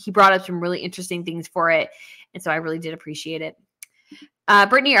 he brought up some really interesting things for it. And so I really did appreciate it.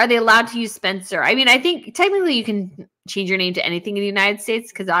 Brittany, are they allowed to use Spencer? I mean, I think technically you can change your name to anything in the United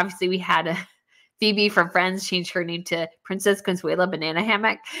States, because obviously we had Phoebe from Friends change her name to Princess Consuela Banana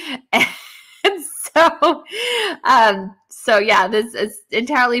Hammock. And so yeah, this is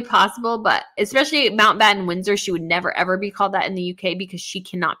entirely possible, but especially Mountbatten Windsor, she would never ever be called that in the UK because she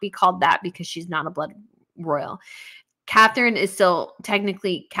cannot be called that because she's not a blood royal. Catherine is still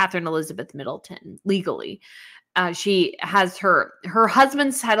technically Catherine Elizabeth Middleton legally. She has her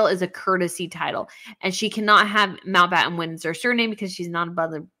husband's title is a courtesy title, and she cannot have Mountbatten Windsor surname because she's not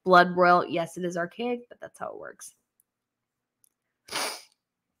a blood royal. Yes, it is archaic, but that's how it works.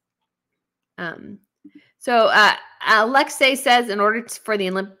 So Alexei says, in order for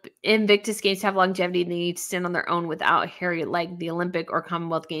the Invictus Games to have longevity, they need to stand on their own without Harry. Like the Olympic or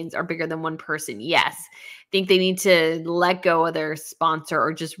Commonwealth Games are bigger than one person. Yes. I think they need to let go of their sponsor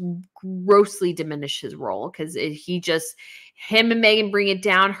or just grossly diminish his role, because him and Meghan bring it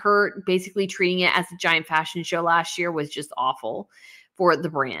down. Her basically treating it as a giant fashion show last year was just awful for the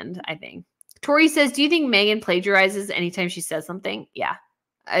brand, I think. Tori says, do you think Meghan plagiarizes anytime she says something? Yeah.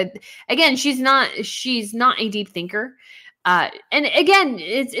 Again, she's not a deep thinker. And again,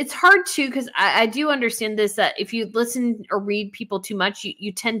 it's hard to, because I do understand this, that if you listen or read people too much,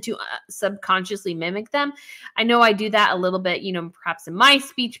 you tend to subconsciously mimic them. I know I do that a little bit, perhaps in my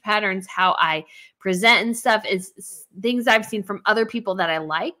speech patterns, how I present and stuff is things I've seen from other people that I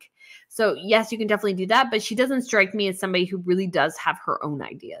like. So yes, you can definitely do that, but she doesn't strike me as somebody who really does have her own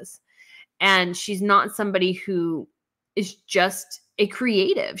ideas. And she's not somebody who is just a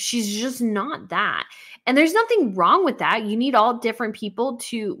creative. She's just not that. And there's nothing wrong with that. You need all different people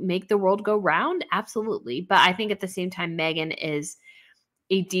to make the world go round. Absolutely. But I think at the same time, Meghan is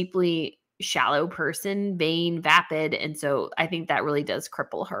a deeply shallow person, vain, vapid. And so I think that really does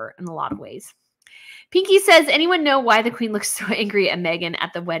cripple her in a lot of ways. Pinky says, anyone know why the queen looks so angry at Meghan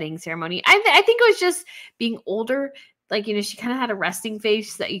at the wedding ceremony? I think it was just being older. Like, she kind of had a resting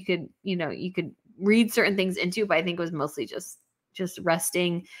face that you could read certain things into, but I think it was mostly just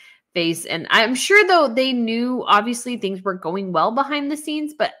resting face. And I'm sure, though, they knew obviously things were going well behind the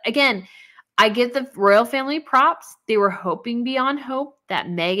scenes. But again, I give the royal family props. They were hoping beyond hope that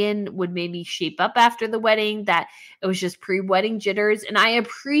Meghan would maybe shape up after the wedding, that it was just pre-wedding jitters. And I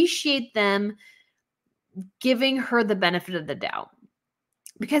appreciate them giving her the benefit of the doubt,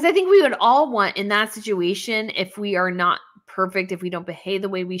 because I think we would all want in that situation, if we are not perfect, if we don't behave the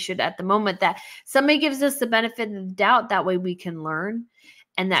way we should at the moment, that somebody gives us the benefit of the doubt. That way we can learn,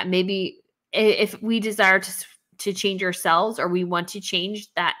 and that maybe if we desire to change ourselves, or we want to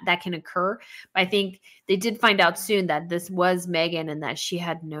change, that can occur. But I think they did find out soon that this was Meghan and that she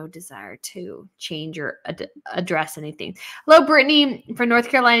had no desire to change or address anything. Hello, Brittany from North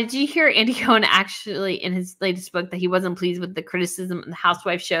Carolina. Did you hear Andy Cohen actually in his latest book that he wasn't pleased with the criticism the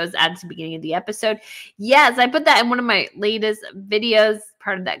housewife shows added to the beginning of the episode? Yes, I put that in one of my latest videos,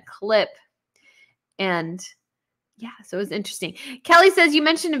 part of that clip. And yeah, so it was interesting. Kelly says, you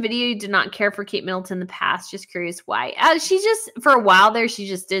mentioned a video you did not care for Kate Middleton in the past. Just curious why. She just, for a while there, she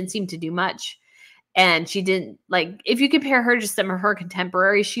just didn't seem to do much. And she didn't, like, if you compare her to some of her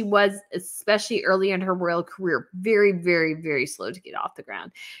contemporaries, she was, especially early in her royal career, very, very, very slow to get off the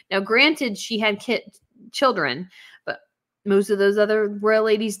ground. Now, granted, she had children, but most of those other royal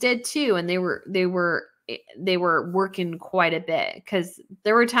ladies did too. And they were working quite a bit, because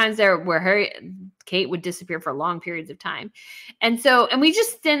there were times there where Kate would disappear for long periods of time. And we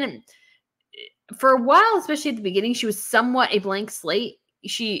just didn't, for a while, especially at the beginning, she was somewhat a blank slate.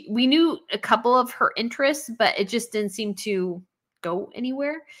 We knew a couple of her interests, but it just didn't seem to go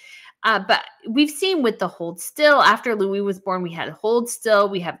anywhere. But we've seen with the Hold Still, after Louis was born, we had Hold Still,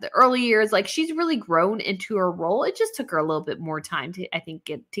 we have the early years. Like, she's really grown into her role. It just took her a little bit more time to, I think,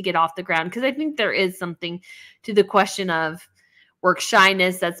 get off the ground, because I think there is something to the question of work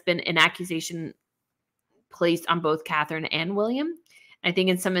shyness that's been an accusation placed on both Catherine and William. I think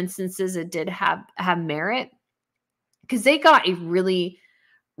in some instances it did have merit, because they got a really,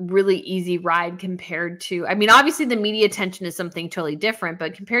 really easy ride compared to, I mean, obviously the media attention is something totally different,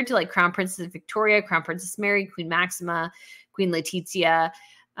 but compared to like Crown Princess Victoria, Crown Princess Mary, Queen Maxima, Queen Letizia,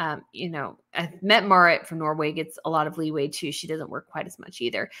 I've met Marit from Norway, gets a lot of leeway too. She doesn't work quite as much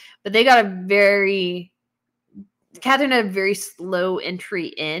either, but they got Catherine had a very slow entry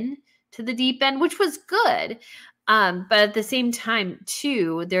in to the deep end, which was good. But at the same time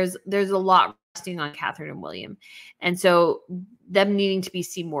too, there's a lot resting on Catherine and William. And so them needing to be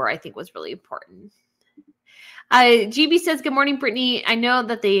seen more, I think, was really important. GB says, good morning, Brittany. I know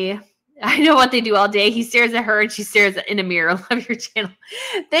what they do all day. He stares at her and she stares in a mirror. Love your channel.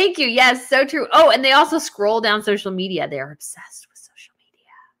 Thank you. Yes, so true. Oh, and they also scroll down social media. They're obsessed with social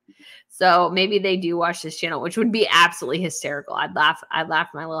media. So maybe they do watch this channel, which would be absolutely hysterical. I'd laugh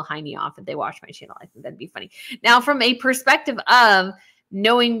my little hiney off if they watched my channel. I think that'd be funny. Now, from a perspective of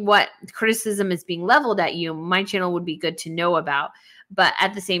knowing what criticism is being leveled at you, my channel would be good to know about. But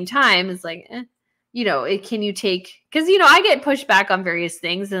at the same time, it's like, can you take, because, I get pushed back on various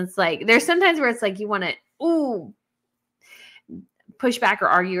things. And it's like, there's sometimes where it's like, you want to, push back or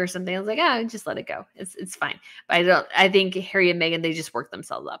argue or something. I was like, just let it go. It's fine. But I think Harry and Meghan, they just work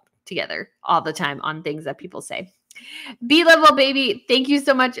themselves up together all the time on things that people say. B-level baby, thank you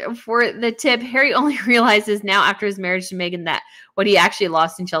so much for the tip. Harry only realizes now after his marriage to Meghan that what he actually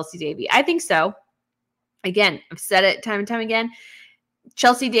lost in Chelsea Davy. I think so. Again, I've said it time and time again.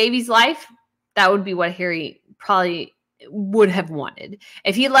 Chelsea Davy's life, that would be what Harry probably would have wanted.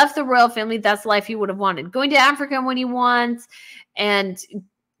 If he left the royal family, that's the life he would have wanted. Going to Africa when he wants and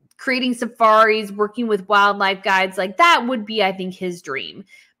creating safaris, working with wildlife guides, like that would be, I think, his dream.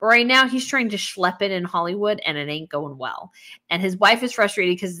 But right now he's trying to schlep it in Hollywood and it ain't going well. And his wife is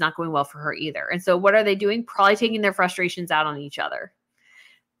frustrated because it's not going well for her either. And so what are they doing? Probably taking their frustrations out on each other.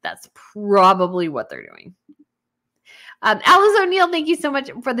 That's probably what they're doing. Alice O'Neill, thank you so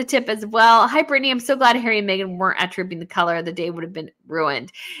much for the tip as well. Hi, Brittany. I'm so glad Harry and Meghan weren't at Tripping the Color. The day would have been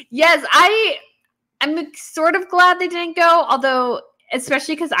ruined. Yes, I'm sort of glad they didn't go, although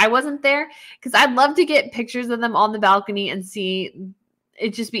especially because I wasn't there, because I'd love to get pictures of them on the balcony and see.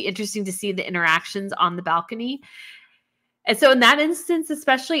 It'd just be interesting to see the interactions on the balcony. And so in that instance,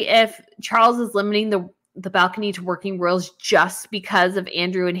 especially if Charles is limiting the balcony to working royals just because of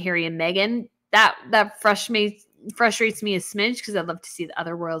Andrew and Harry and Meghan. That frustrates me a smidge because I'd love to see the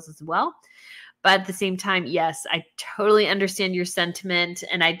other royals as well. But at the same time, yes, I totally understand your sentiment,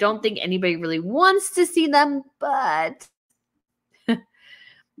 and I don't think anybody really wants to see them, but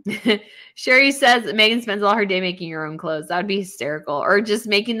Sherry says Meghan spends all her day making her own clothes. That would be hysterical. Or just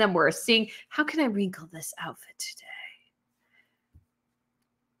making them worse. Seeing, how can I wrinkle this outfit today?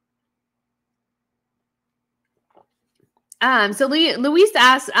 So Luis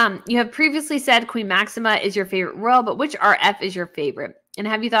asks, you have previously said Queen Maxima is your favorite royal, but which RF is your favorite? And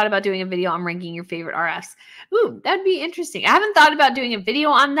have you thought about doing a video on ranking your favorite RFs? Ooh, that'd be interesting. I haven't thought about doing a video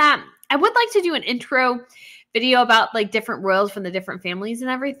on that. I would like to do an intro video about like different royals from the different families and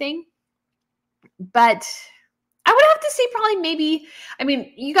everything. But I would have to say probably maybe, I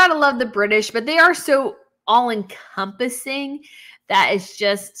mean, you got to love the British, but they are so all-encompassing that it's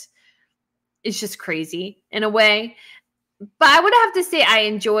just crazy in a way. But I would have to say I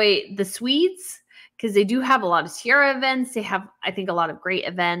enjoy the Swedes because they do have a lot of tiara events. They have, I think, a lot of great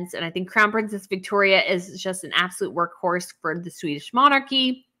events. And I think Crown Princess Victoria is just an absolute workhorse for the Swedish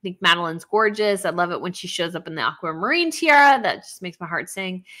monarchy. I think Madeline's gorgeous. I love it when she shows up in the aquamarine tiara. That just makes my heart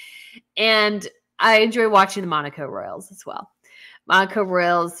sing. And I enjoy watching the Monaco Royals as well. Monaco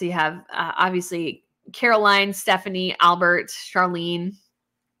Royals, you have obviously Caroline, Stephanie, Albert, Charlene,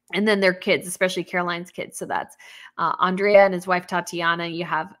 and then their kids, especially Caroline's kids. So that's Andrea and his wife Tatiana. You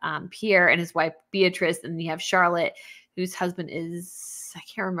have Pierre and his wife Beatrice. And you have Charlotte, whose husband is, I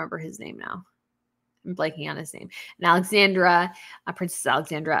can't remember his name now. I'm blanking on his name. And Alexandra, Princess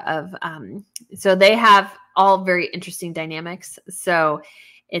Alexandra of, so they have all very interesting dynamics. So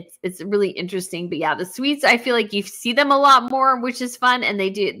it's really interesting. But yeah, the Swedes, I feel like you see them a lot more, which is fun. And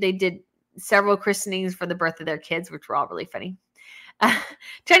they did several christenings for the birth of their kids, which were all really funny.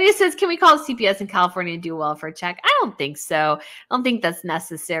 Tanya says, can we call CPS in California and do well for a check? I don't think so. I don't think that's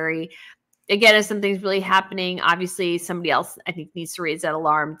necessary. Again, if something's really happening, obviously somebody else, I think, needs to raise that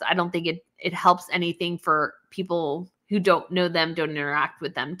alarm. I don't think it helps anything for people who don't know them, don't interact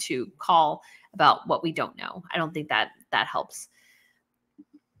with them, to call about what we don't know. I don't think that helps.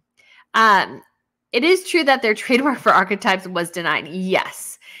 It is true that their trademark for archetypes was denied.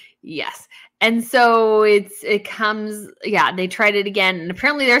 Yes. And so it comes, yeah, they tried it again, and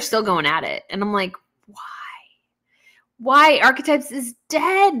apparently they're still going at it. And I'm like, why? Archetypes is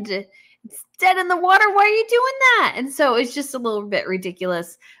dead. It's dead in the water. Why are you doing that? And so it's just a little bit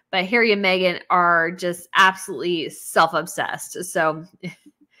ridiculous. But Harry and Meghan are just absolutely self-obsessed. So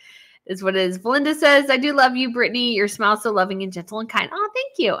is what it is. Belinda says, I do love you, Brittany. Your smile so loving and gentle and kind. Oh,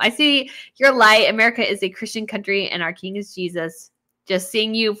 thank you. I see your light. America is a Christian country and our king is Jesus. Just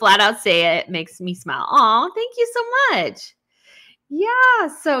seeing you flat out say it makes me smile. Oh, thank you so much. Yeah.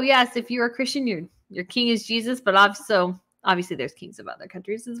 So yes, if you're a Christian, your king is Jesus, but also obviously there's kings of other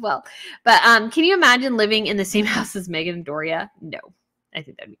countries as well. But can you imagine living in the same house as Meghan and Doria? No, I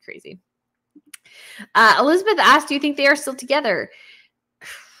think that'd be crazy. Elizabeth asked, do you think they are still together?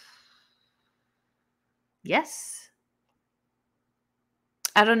 Yes.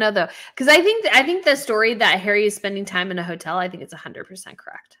 I don't know though, because I think the story that Harry is spending time in a hotel, I think it's 100%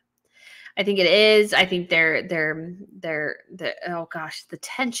 correct. I think it is. I think they're oh gosh, the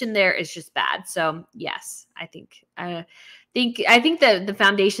tension there is just bad. So yes, I think the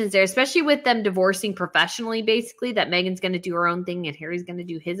foundation's there, especially with them divorcing professionally, basically, that Meghan's going to do her own thing and Harry's going to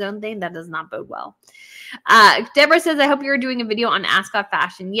do his own thing. That does not bode well. Deborah says, I hope you're doing a video on Ascot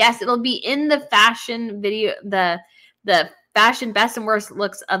fashion. Yes, it'll be in the fashion video, the fashion best and worst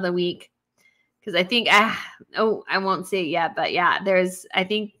looks of the week. Because I think, I won't say it yet, but yeah, I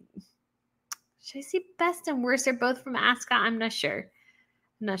think, should I say best and worst? They're both from Ascot. I'm not sure.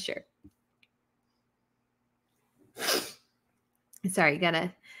 Sorry, got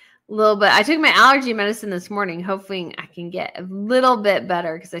a little bit. I took my allergy medicine this morning, hoping I can get a little bit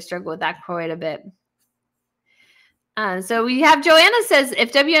better because I struggle with that quite a bit. So we have Joanna says,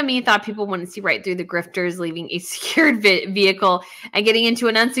 if WME thought people wouldn't see right through the grifters leaving a secured vehicle and getting into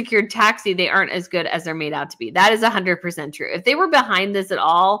an unsecured taxi, they aren't as good as they're made out to be. That is 100% true. If they were behind this at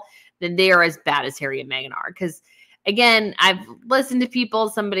all, then they are as bad as Harry and Meghan are. Because again, I've listened to people,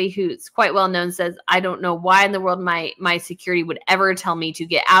 somebody who's quite well known says, I don't know why in the world my security would ever tell me to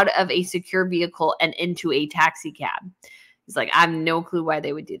get out of a secure vehicle and into a taxi cab. He's like, I have no clue why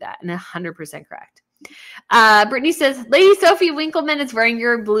they would do that. And 100% correct. Brittany says, Lady Sophie Winkleman is wearing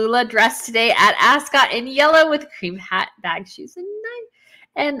your Blula dress today at Ascot in yellow with cream hat, bag, shoes,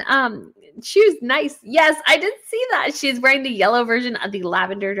 and shoes. Nice. Yes, I did see that. She's wearing the yellow version of the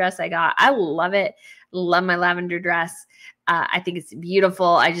lavender dress I got. I love it. Love my lavender dress. I think it's beautiful.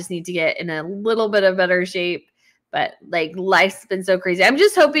 I just need to get in a little bit of better shape. But like life's been so crazy. I'm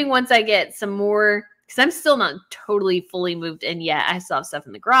just hoping once I get some more, because I'm still not totally fully moved in yet. I still have stuff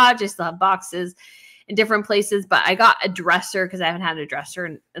in the garage. I still have boxes in different places. But I got a dresser because I haven't had a dresser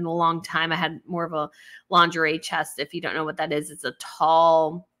in a long time. I had more of a lingerie chest. If you don't know what that is, it's a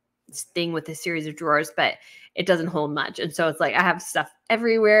tall thing with a series of drawers, but it doesn't hold much. And so it's like I have stuff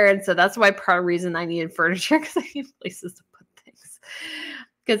everywhere. And so that's why part of the reason I needed furniture, because I need places to put things.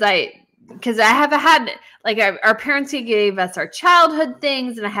 Because I have had, like, our parents gave us our childhood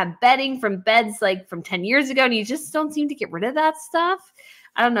things, and I have bedding from beds like from 10 years ago, and you just don't seem to get rid of that stuff.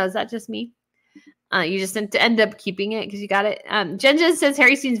 I don't know. Is that just me? You just end up keeping it because you got it. Jen says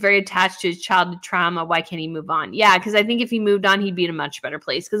Harry seems very attached to his childhood trauma. Why can't he move on? Yeah, because I think if he moved on, he'd be in a much better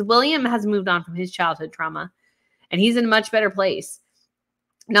place. Because William has moved on from his childhood trauma, and he's in a much better place.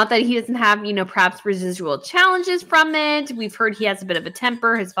 Not that he doesn't have, perhaps residual challenges from it. We've heard he has a bit of a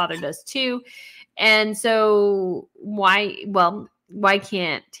temper. His father does too. And so why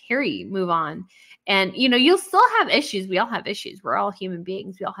can't Harry move on? And, you'll still have issues. We all have issues. We're all human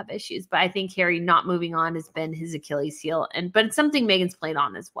beings. We all have issues. But I think Harry not moving on has been his Achilles heel. But it's something Meghan's played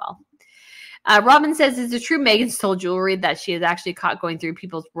on as well. Robin says, is it true Meghan stole jewelry that she is actually caught going through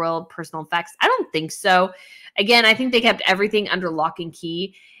people's royal personal effects? I don't think so. Again, I think they kept everything under lock and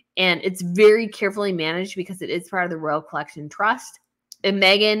key. And it's very carefully managed because it is part of the Royal Collection Trust. And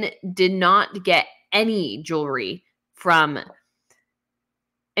Meghan did not get any jewelry from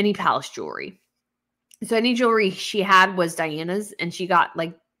any palace jewelry. So any jewelry she had was Diana's, and she got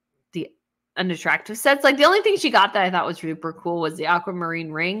like the unattractive sets. Like the only thing she got that I thought was super cool was the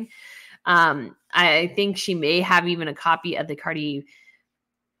aquamarine ring. I think she may have even a copy of the Cartier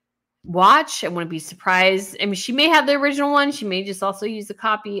watch. I wouldn't be surprised. I mean, she may have the original one. She may just also use a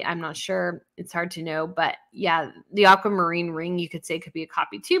copy. I'm not sure. It's hard to know. But yeah, the aquamarine ring, you could say could be a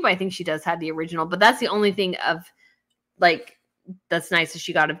copy too, but I think she does have the original. But that's the only thing of like, that's nice that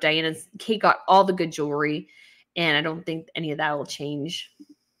she got of Diana's. Kate got all the good jewelry, and I don't think any of that will change.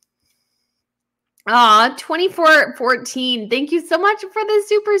 2414. Thank you so much for the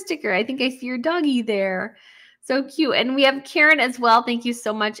super sticker. I think I see your doggy there. So cute. And we have Karen as well. Thank you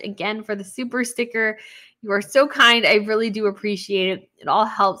so much again for the super sticker. You are so kind. I really do appreciate it. It all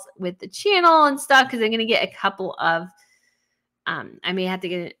helps with the channel and stuff because I'm going to get a couple of, I may have to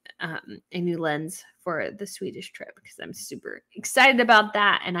get a new lens for the Swedish trip because I'm super excited about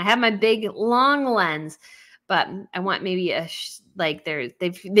that. And I have my big long lens, but I want maybe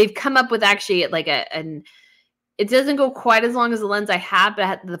they've come up with actually like it doesn't go quite as long as the lens I have,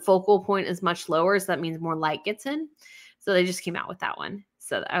 but the focal point is much lower. So that means more light gets in. So they just came out with that one.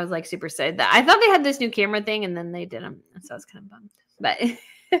 So I was like super excited. I thought they had this new camera thing and then they didn't. So I was kind of bummed. But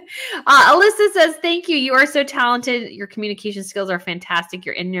Alyssa says, thank you. You are so talented. Your communication skills are fantastic.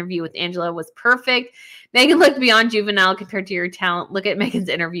 Your interview with Angela was perfect. Meghan looked beyond juvenile compared to your talent. Look at Meghan's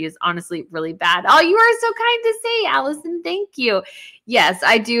interviews. Honestly, really bad. Oh, you are so kind to say, Allison. Thank you. Yes,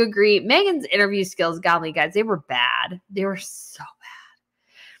 I do agree. Meghan's interview skills, godly guys, they were bad. They were so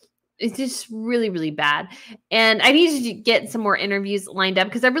bad. It's just really, really bad. And I need to get some more interviews lined up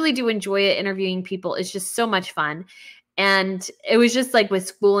because I really do enjoy it. Interviewing people. It's just so much fun. And it was just like with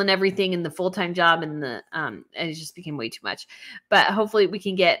school and everything and the full-time job and it just became way too much. But hopefully we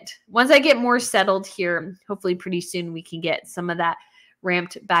can once I get more settled here, hopefully pretty soon we can get some of that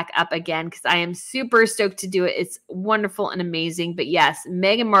ramped back up again because I am super stoked to do it. It's wonderful and amazing. But yes,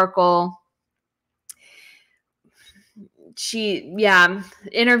 Meghan Markle,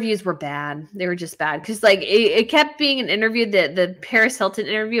 interviews were bad. They were just bad because like it kept being an interview, the Paris Hilton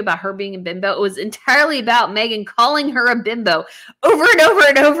interview about her being a bimbo. It was entirely about Meghan calling her a bimbo over and over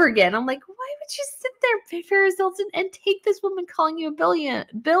and over again. I'm like, why would you sit there, Paris Hilton, and take this woman calling you a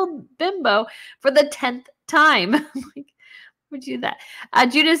bimbo for the 10th time? I'm like, would you do that?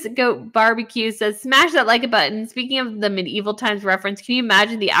 Judas Goat Barbecue says, smash that like button. Speaking of the medieval times reference, can you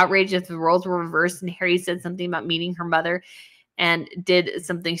imagine the outrage if the roles were reversed and Harry said something about meeting her mother and did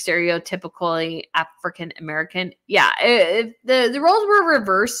something stereotypically African American? Yeah, if the roles were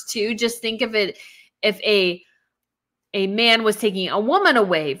reversed too. Just think of it if a man was taking a woman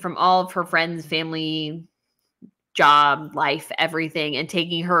away from all of her friends, family, job, life, everything, and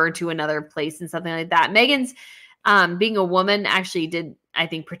taking her to another place and something like that. Meghan's being a woman actually did, I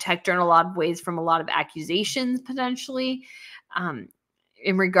think, protect her in a lot of ways from a lot of accusations potentially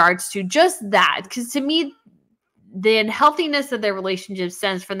in regards to just that. Because to me, the unhealthiness of their relationship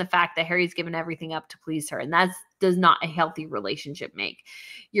stems from the fact that Harry's given everything up to please her. And that does not a healthy relationship make.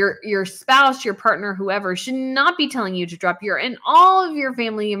 Your spouse, your partner, whoever should not be telling you to drop your and all of your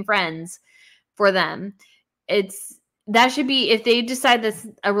family and friends for them. That should be, if they decide that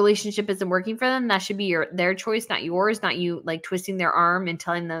a relationship isn't working for them, that should be their choice, not yours, not you like twisting their arm and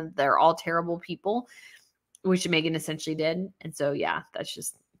telling them they're all terrible people, which Meghan essentially did. And so, yeah, that's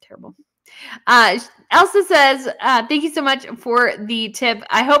just terrible. Elsa says, thank you so much for the tip.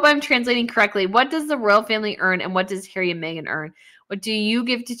 I hope I'm translating correctly. What does the royal family earn and what does Harry and Meghan earn? What do you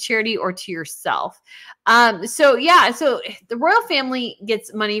give to charity or to yourself? So the royal family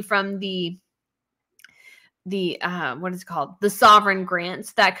gets money from the what is it called? The sovereign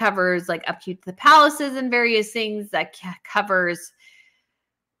grants that covers like upkeep to the palaces and various things, that covers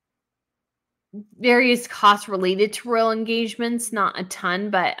various costs related to royal engagements. Not a ton,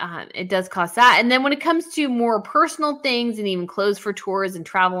 but it does cost that. And then when it comes to more personal things and even clothes for tours and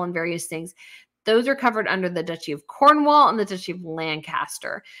travel and various things, those are covered under the Duchy of Cornwall and the Duchy of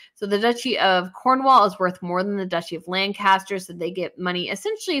Lancaster. So the Duchy of Cornwall is worth more than the Duchy of Lancaster, so they get money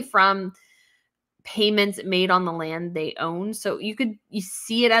essentially from payments made on the land they own. So you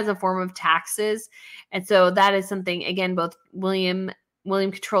see it as a form of taxes. And so that is something, again, both William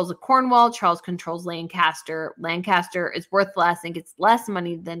controls the Cornwall, Charles controls Lancaster. Lancaster is worth less and gets less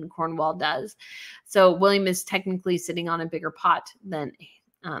money than Cornwall does. So William is technically sitting on a bigger pot than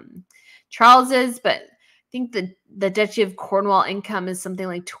Charles is, but I think the Duchy of Cornwall income is something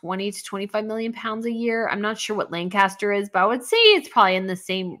like 20 to 25 million pounds a year. I'm not sure what Lancaster is, but I would say it's probably in the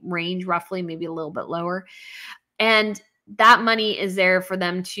same range, roughly, maybe a little bit lower. And that money is there for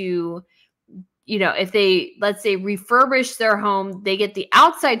them to, if they, let's say, refurbish their home, they get the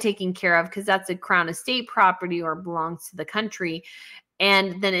outside taken care of because that's a crown estate property or belongs to the country.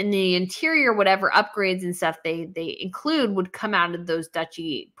 And then in the interior, whatever upgrades and stuff they include would come out of those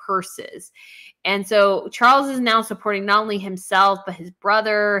duchy purses. And so Charles is now supporting not only himself, but his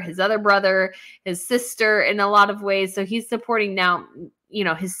brother, his other brother, his sister in a lot of ways. So he's supporting now,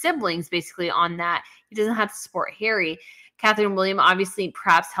 his siblings basically on that. He doesn't have to support Harry. Catherine and William obviously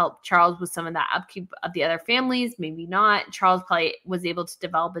perhaps helped Charles with some of that upkeep of the other families. Maybe not. Charles probably was able to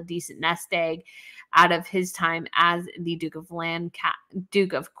develop a decent nest egg out of his time as the Duke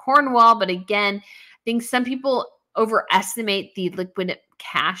of Cornwall. But again, I think some people overestimate the liquid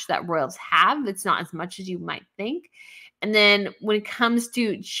cash that royals have. It's not as much as you might think. And then when it comes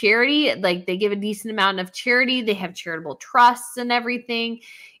to charity, like they give a decent amount of charity. They have charitable trusts and everything.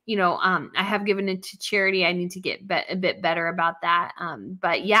 I have given it to charity. I need to get a bit better about that.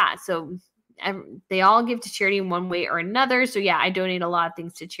 But yeah, so they all give to charity in one way or another. So yeah, I donate a lot of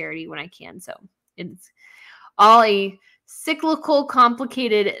things to charity when I can. So it's all a cyclical,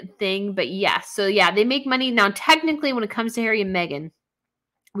 complicated thing. But yes, so yeah, they make money. Now, technically, when it comes to Harry and Meghan,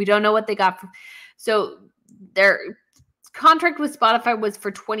 we don't know what they got. So their contract with Spotify was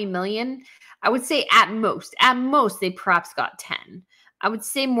for 20 million. I would say at most, they perhaps got 10. I would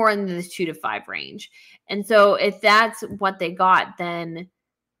say more in the 2 to 5 range. And so if that's what they got, then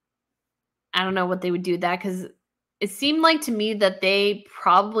I don't know what they would do with that, because it seemed like to me that they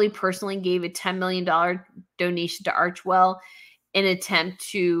probably personally gave a $10 million donation to Archewell in an attempt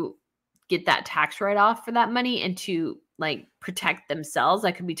to get that tax write-off for that money and to like protect themselves.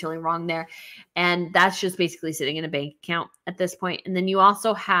 I could be totally wrong there. And that's just basically sitting in a bank account at this point. And then you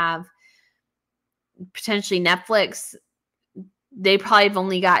also have potentially Netflix. They probably have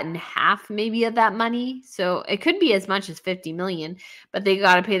only gotten half maybe of that money. So it could be as much as 50 million, but they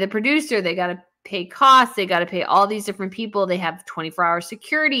got to pay the producer. They got to pay costs. They got to pay all these different people. They have 24-hour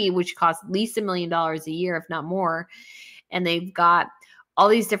security, which costs at least $1 million a year, if not more. And they've got all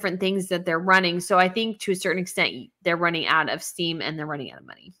these different things that they're running. So I think to a certain extent, they're running out of steam and they're running out of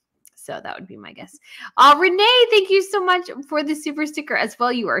money. So that would be my guess. Renee, thank you so much for the super sticker as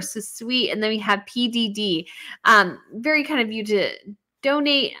well. You are so sweet. And then we have PDD. Very kind of you to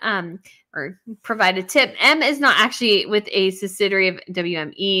donate or provide a tip. M is not actually with a subsidiary of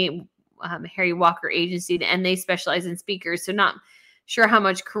WME, Harry Walker Agency, and they specialize in speakers. So not sure how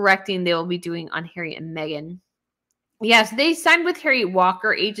much correcting they will be doing on Harry and Meghan. Yes, they signed with Harry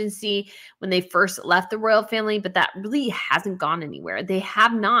Walker Agency when they first left the royal family, but that really hasn't gone anywhere. They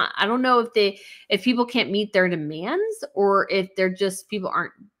have not. I don't know if people can't meet their demands or if they're just people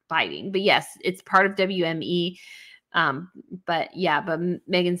aren't biting. But yes, it's part of WME. But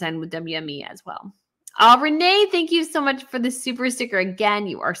Meghan signed with WME as well. Renee, thank you so much for the super sticker again.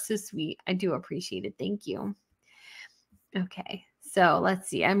 You are so sweet. I do appreciate it. Thank you. Okay, so let's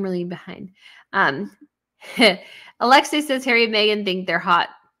see. I'm really behind. Alexei says Harry and Meghan think they're hot,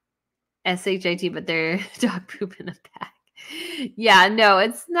 SHIT, but they're dog poop in a bag. Yeah, no,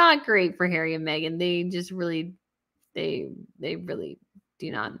 it's not great for Harry and Meghan. They just really, they really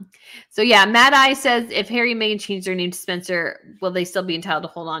do not. So yeah, Mad Eye says if Harry and Meghan change their name to Spencer, will they still be entitled to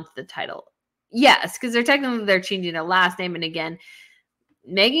hold on to the title? Yes, because they're changing their last name. And again,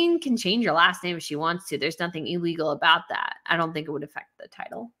 Meghan can change her last name if she wants to. There's nothing illegal about that. I don't think it would affect the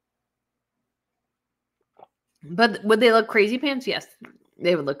title. But would they look crazy pants? Yes,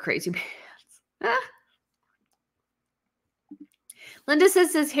 they would look crazy pants. Linda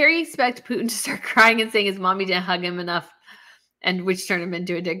says, does Harry expect Putin to start crying and saying his mommy didn't hug him enough, and which turned him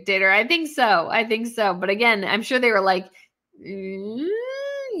into a dictator? I think so. But again, I'm sure they were like,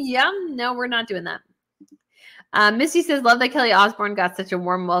 yeah, no, we're not doing that. Misty says, love that Kelly Osbourne got such a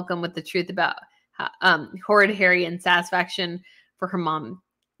warm welcome with the truth about horrid Harry and satisfaction for her mom,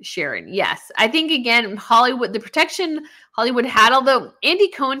 Sharon. Yes, I think, again, Hollywood, the protection Hollywood had, although Andy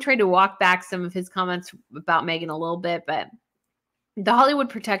Cohen tried to walk back some of his comments about Meghan a little bit, but the Hollywood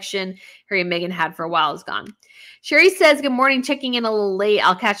protection Harry and Meghan had for a while is gone. Sherry says, good morning, checking in a little late.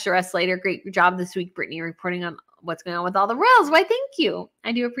 I'll catch the rest later. Great job this week, Brittany, reporting on what's going on with all the royals. Why, thank you.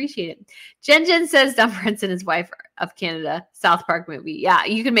 I do appreciate it. Jen says, Don Prince and his wife of Canada, South Park movie. Yeah,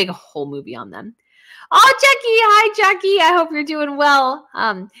 you can make a whole movie on them. Oh, Jackie. Hi, Jackie. I hope you're doing well.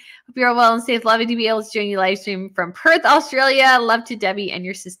 Hope you're well and safe. Lovely to be able to join you live stream from Perth, Australia. Love to Debbie and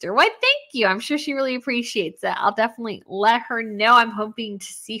your sister. Why, thank you. I'm sure she really appreciates it. I'll definitely let her know. I'm hoping to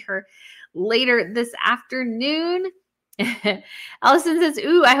see her later this afternoon. Allison says,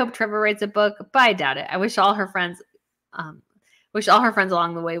 ooh, I hope Trevor writes a book, but I doubt it. I wish all her friends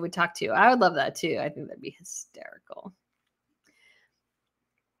along the way would talk to you. I would love that too. I think that'd be hysterical.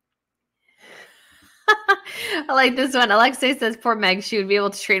 I like this one. Alexei says, poor Meg, she would be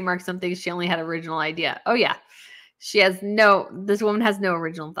able to trademark something. She only had original idea. Oh yeah. This woman has no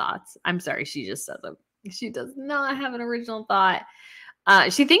original thoughts. I'm sorry. She just says them. She does not have an original thought.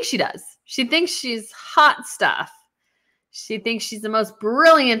 She thinks she does. She thinks she's hot stuff. She thinks she's the most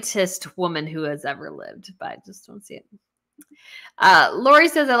brilliantest woman who has ever lived, but I just don't see it. Lori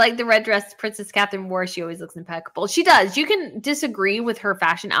says, I like the red dress Princess Catherine wore. She always looks impeccable. She does. You can disagree with her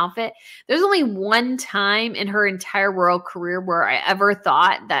fashion outfit. There's only one time in her entire royal career where I ever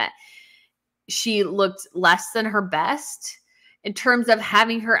thought that she looked less than her best in terms of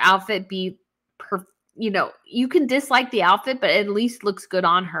having her outfit be you can dislike the outfit, but it at least looks good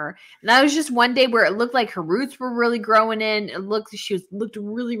on her. And that was just one day where it looked like her roots were really growing in. She looked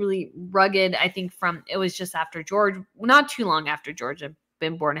really, really rugged. I think it was just after George, not too long after George had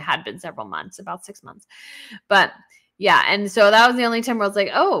been born. It had been several months, about 6 months. But yeah, and so that was the only time where I was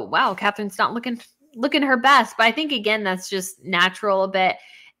like, oh wow, Catherine's not looking her best. But I think, again, that's just natural a bit.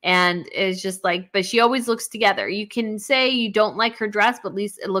 And it's just like, but she always looks together. You can say you don't like her dress, but at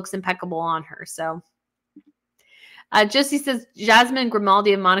least it looks impeccable on her. So Josie says, Jasmine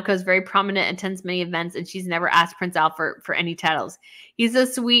Grimaldi of Monaco is very prominent, attends many events, and she's never asked Prince Albert for any titles. He's a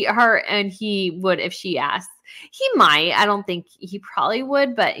sweetheart, and he would if she asked. He might. I don't think he probably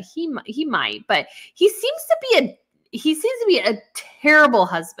would, but he might. But he seems to be a terrible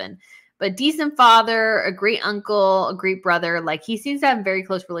husband, but decent father, a great uncle, a great brother. Like, he seems to have very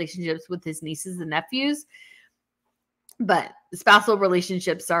close relationships with his nieces and nephews, but spousal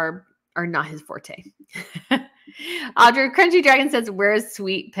relationships are not his forte. Audrey Crunchy Dragon says, where's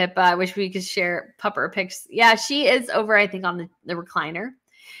sweet Pippa? I wish we could share pupper pics. Yeah, she is over, I think, on the recliner.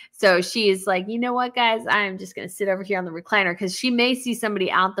 So she's like, you know what, guys? I'm just going to sit over here on the recliner because she may see somebody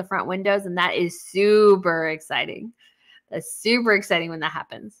out the front windows, and that is super exciting. That's super exciting when that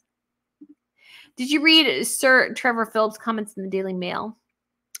happens. Did you read Sir Trevor Phillips' comments in the Daily Mail?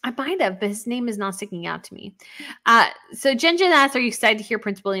 I might have, but his name is not sticking out to me. So Jen asks, are you excited to hear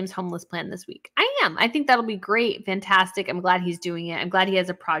Prince William's homeless plan this week? I am. I think that'll be great. Fantastic. I'm glad he's doing it. I'm glad he has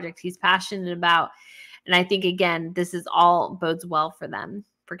a project he's passionate about. And I think, again, this is all bodes well for them,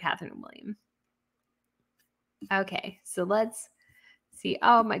 for Catherine and William. Okay, so let's see.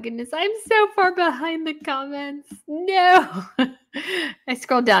 Oh my goodness, I'm so far behind the comments. No. I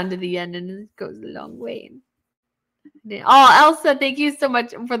scroll down to the end and it goes a long way. Oh, Elsa, thank you so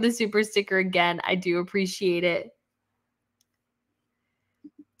much for the super sticker again. I do appreciate it.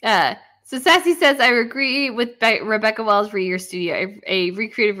 So Sassy says, I agree with Rebecca Wells for your studio. A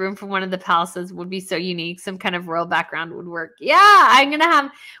recreative room for one of the palaces would be so unique. Some kind of royal background would work. Yeah, I'm going to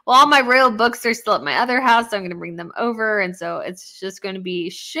have, all my royal books are still at my other house, so I'm going to bring them over. And so it's just going to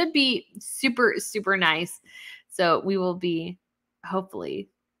should be super, super nice. So we will be hopefully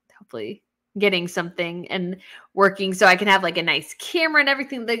getting something and working so I can have like a nice camera and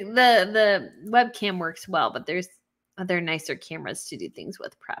everything. The webcam works well, but there's other nicer cameras to do things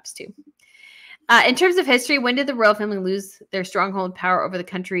with perhaps too. In terms of history, when did the royal family lose their stronghold power over the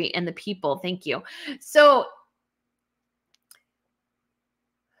country and the people? Thank you. So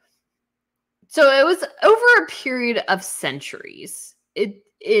it was over a period of centuries.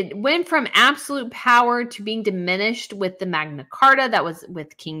 it went from absolute power to being diminished with the Magna Carta that was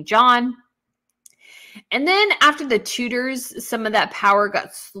with King John. And then after the Tudors, some of that power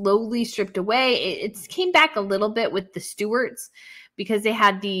got slowly stripped away. It came back a little bit with the Stuarts because they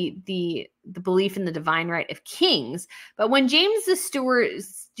had the belief in the divine right of kings. But when James II,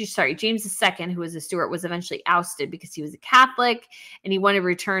 who was a Stuart, was eventually ousted because he was a Catholic and he wanted to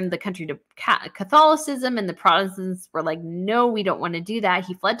return the country to Catholicism, and the Protestants were like, no, we don't want to do that.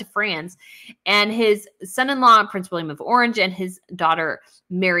 He fled to France, and his son-in-law, Prince William of Orange, and his daughter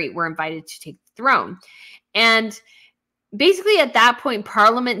Mary were invited to take the throne. And basically at that point,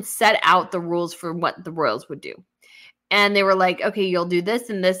 Parliament set out the rules for what the royals would do. And they were like, okay, you'll do this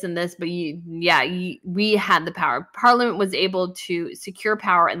and this and this, but we had the power. Parliament was able to secure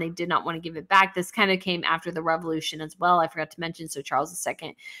power, and they did not want to give it back. This kind of came after the Revolution as well. I forgot to mention. So Charles II,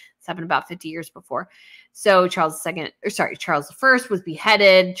 this happened about 50 years before. So Charles I was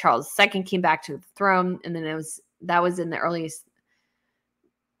beheaded. Charles II came back to the throne, and then that was in the earliest.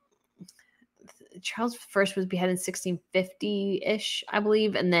 Charles I was beheaded in 1650-ish, I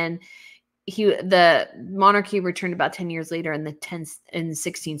believe, and then the monarchy returned about 10 years later in the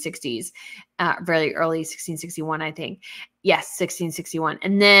 1660s, very early 1661, I think. Yes, 1661.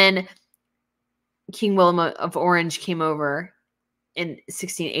 And then King William of Orange came over in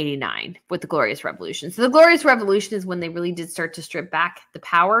 1689 with the Glorious Revolution. So the Glorious Revolution is when they really did start to strip back the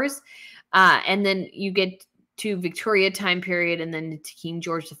powers. And then you get to Victoria time period, and then to King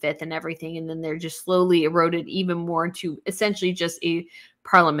George V and everything. And then they're just slowly eroded even more to essentially just a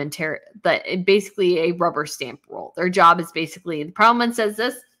parliamentary, but basically a rubber stamp role. Their job is basically, the parliament says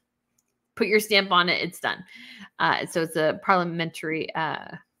this, put your stamp on it, it's done. So it's a parliamentary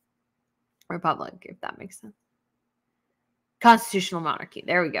republic, if that makes sense. Constitutional monarchy.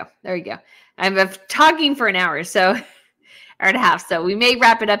 There we go. There you go. I'm talking for an hour, so hour and a half. So we may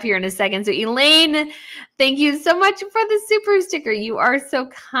wrap it up here in a second. So Elaine, thank you so much for the super sticker. You are so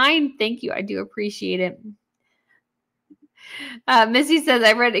kind. Thank you. I do appreciate it. Missy says,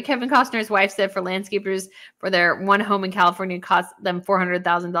 I read Kevin Costner's wife said for landscapers for their one home in California cost them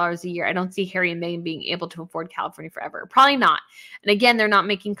 $400,000 a year. I don't see Harry and Meghan being able to afford California forever. Probably not. And again, they're not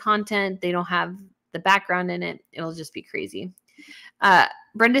making content. They don't have the background in it. It'll just be crazy.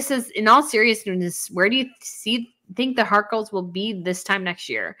 Brenda says, in all seriousness, where do you think the Harkles will be this time next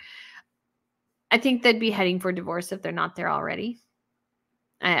year? I think they'd be heading for divorce if they're not there already.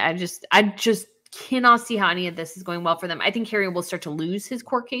 I just cannot see how any of this is going well for them. I think Harry will start to lose his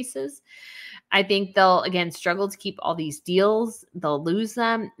court cases. I think they'll, again, struggle to keep all these deals. They'll lose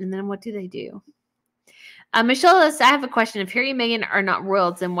them. And then what do they do? Michelle says, I have a question. If Harry and Meghan are not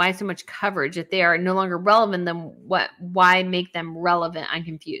royals, then why so much coverage? If they are no longer relevant, then why make them relevant? I'm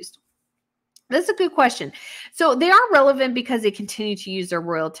confused. That's a good question. So they are relevant because they continue to use their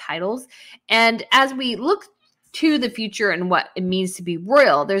royal titles. And as we look to the future and what it means to be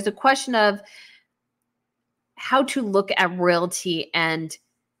royal, there's a question of how to look at royalty and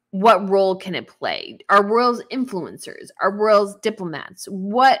what role can it play? Are royals influencers? Are royals diplomats?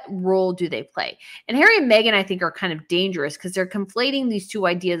 What role do they play? And Harry and Meghan, I think, are kind of dangerous because they're conflating these two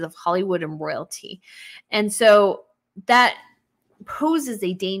ideas of Hollywood and royalty. And so that poses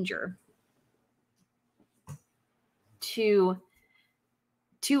a danger to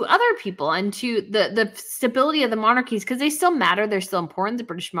other people and to the stability of the monarchies, because they still matter. They're still important. The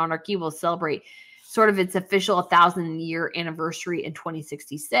British monarchy will celebrate sort of its official 1,000-year anniversary in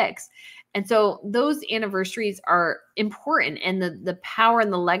 2066. And so those anniversaries are important, and the power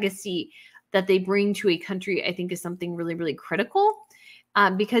and the legacy that they bring to a country, I think, is something really, really critical,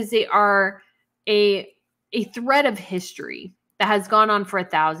 because they are a thread of history that has gone on for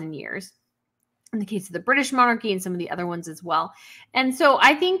 1,000 years. In the case of the British monarchy and some of the other ones as well. And so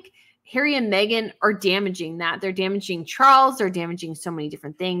I think Harry and Meghan are damaging that. They're damaging Charles. They're damaging so many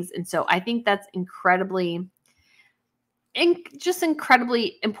different things. And so I think that's incredibly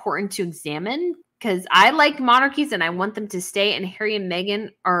important to examine, because I like monarchies and I want them to stay. And Harry and Meghan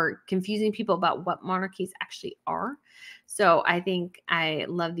are confusing people about what monarchies actually are. So I think I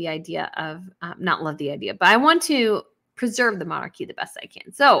love the idea of, not love the idea, but I want to preserve the monarchy the best I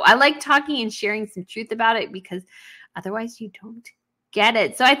can. So I like talking and sharing some truth about it, because otherwise you don't get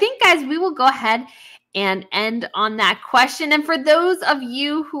it. So I think, guys, we will go ahead and end on that question. And for those of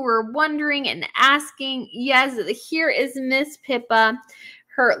you who are wondering and asking, yes, here is Miss Pippa,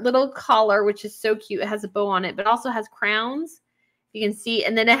 her little collar, which is so cute. It has a bow on it, but also has crowns. You can see,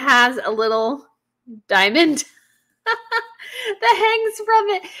 and then it has a little diamond that hangs from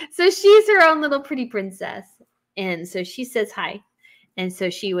it. So she's her own little pretty princess. And so she says hi. And so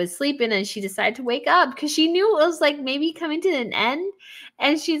she was sleeping and she decided to wake up because she knew it was like maybe coming to an end.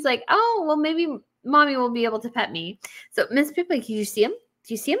 And she's like, oh, well, maybe mommy will be able to pet me. So Miss Pippa, can you see him?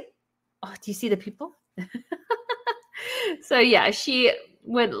 Do you see him? Oh, do you see the people? So yeah, she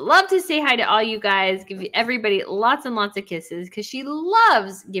would love to say hi to all you guys, give everybody lots and lots of kisses because she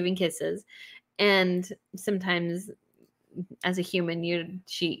loves giving kisses. And sometimes as a human,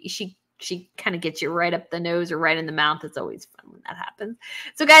 she kind of gets you right up the nose or right in the mouth. It's always fun when that happens.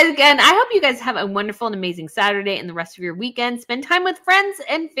 So guys, again, I hope you guys have a wonderful and amazing Saturday and the rest of your weekend. Spend time with friends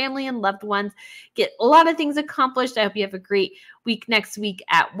and family and loved ones. Get a lot of things accomplished. I hope you have a great week next week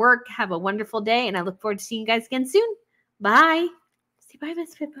at work. Have a wonderful day, and I look forward to seeing you guys again soon. Bye. Say bye,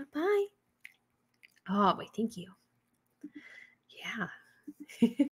 Miss Pippa. Bye. Oh, wait, thank you. Yeah.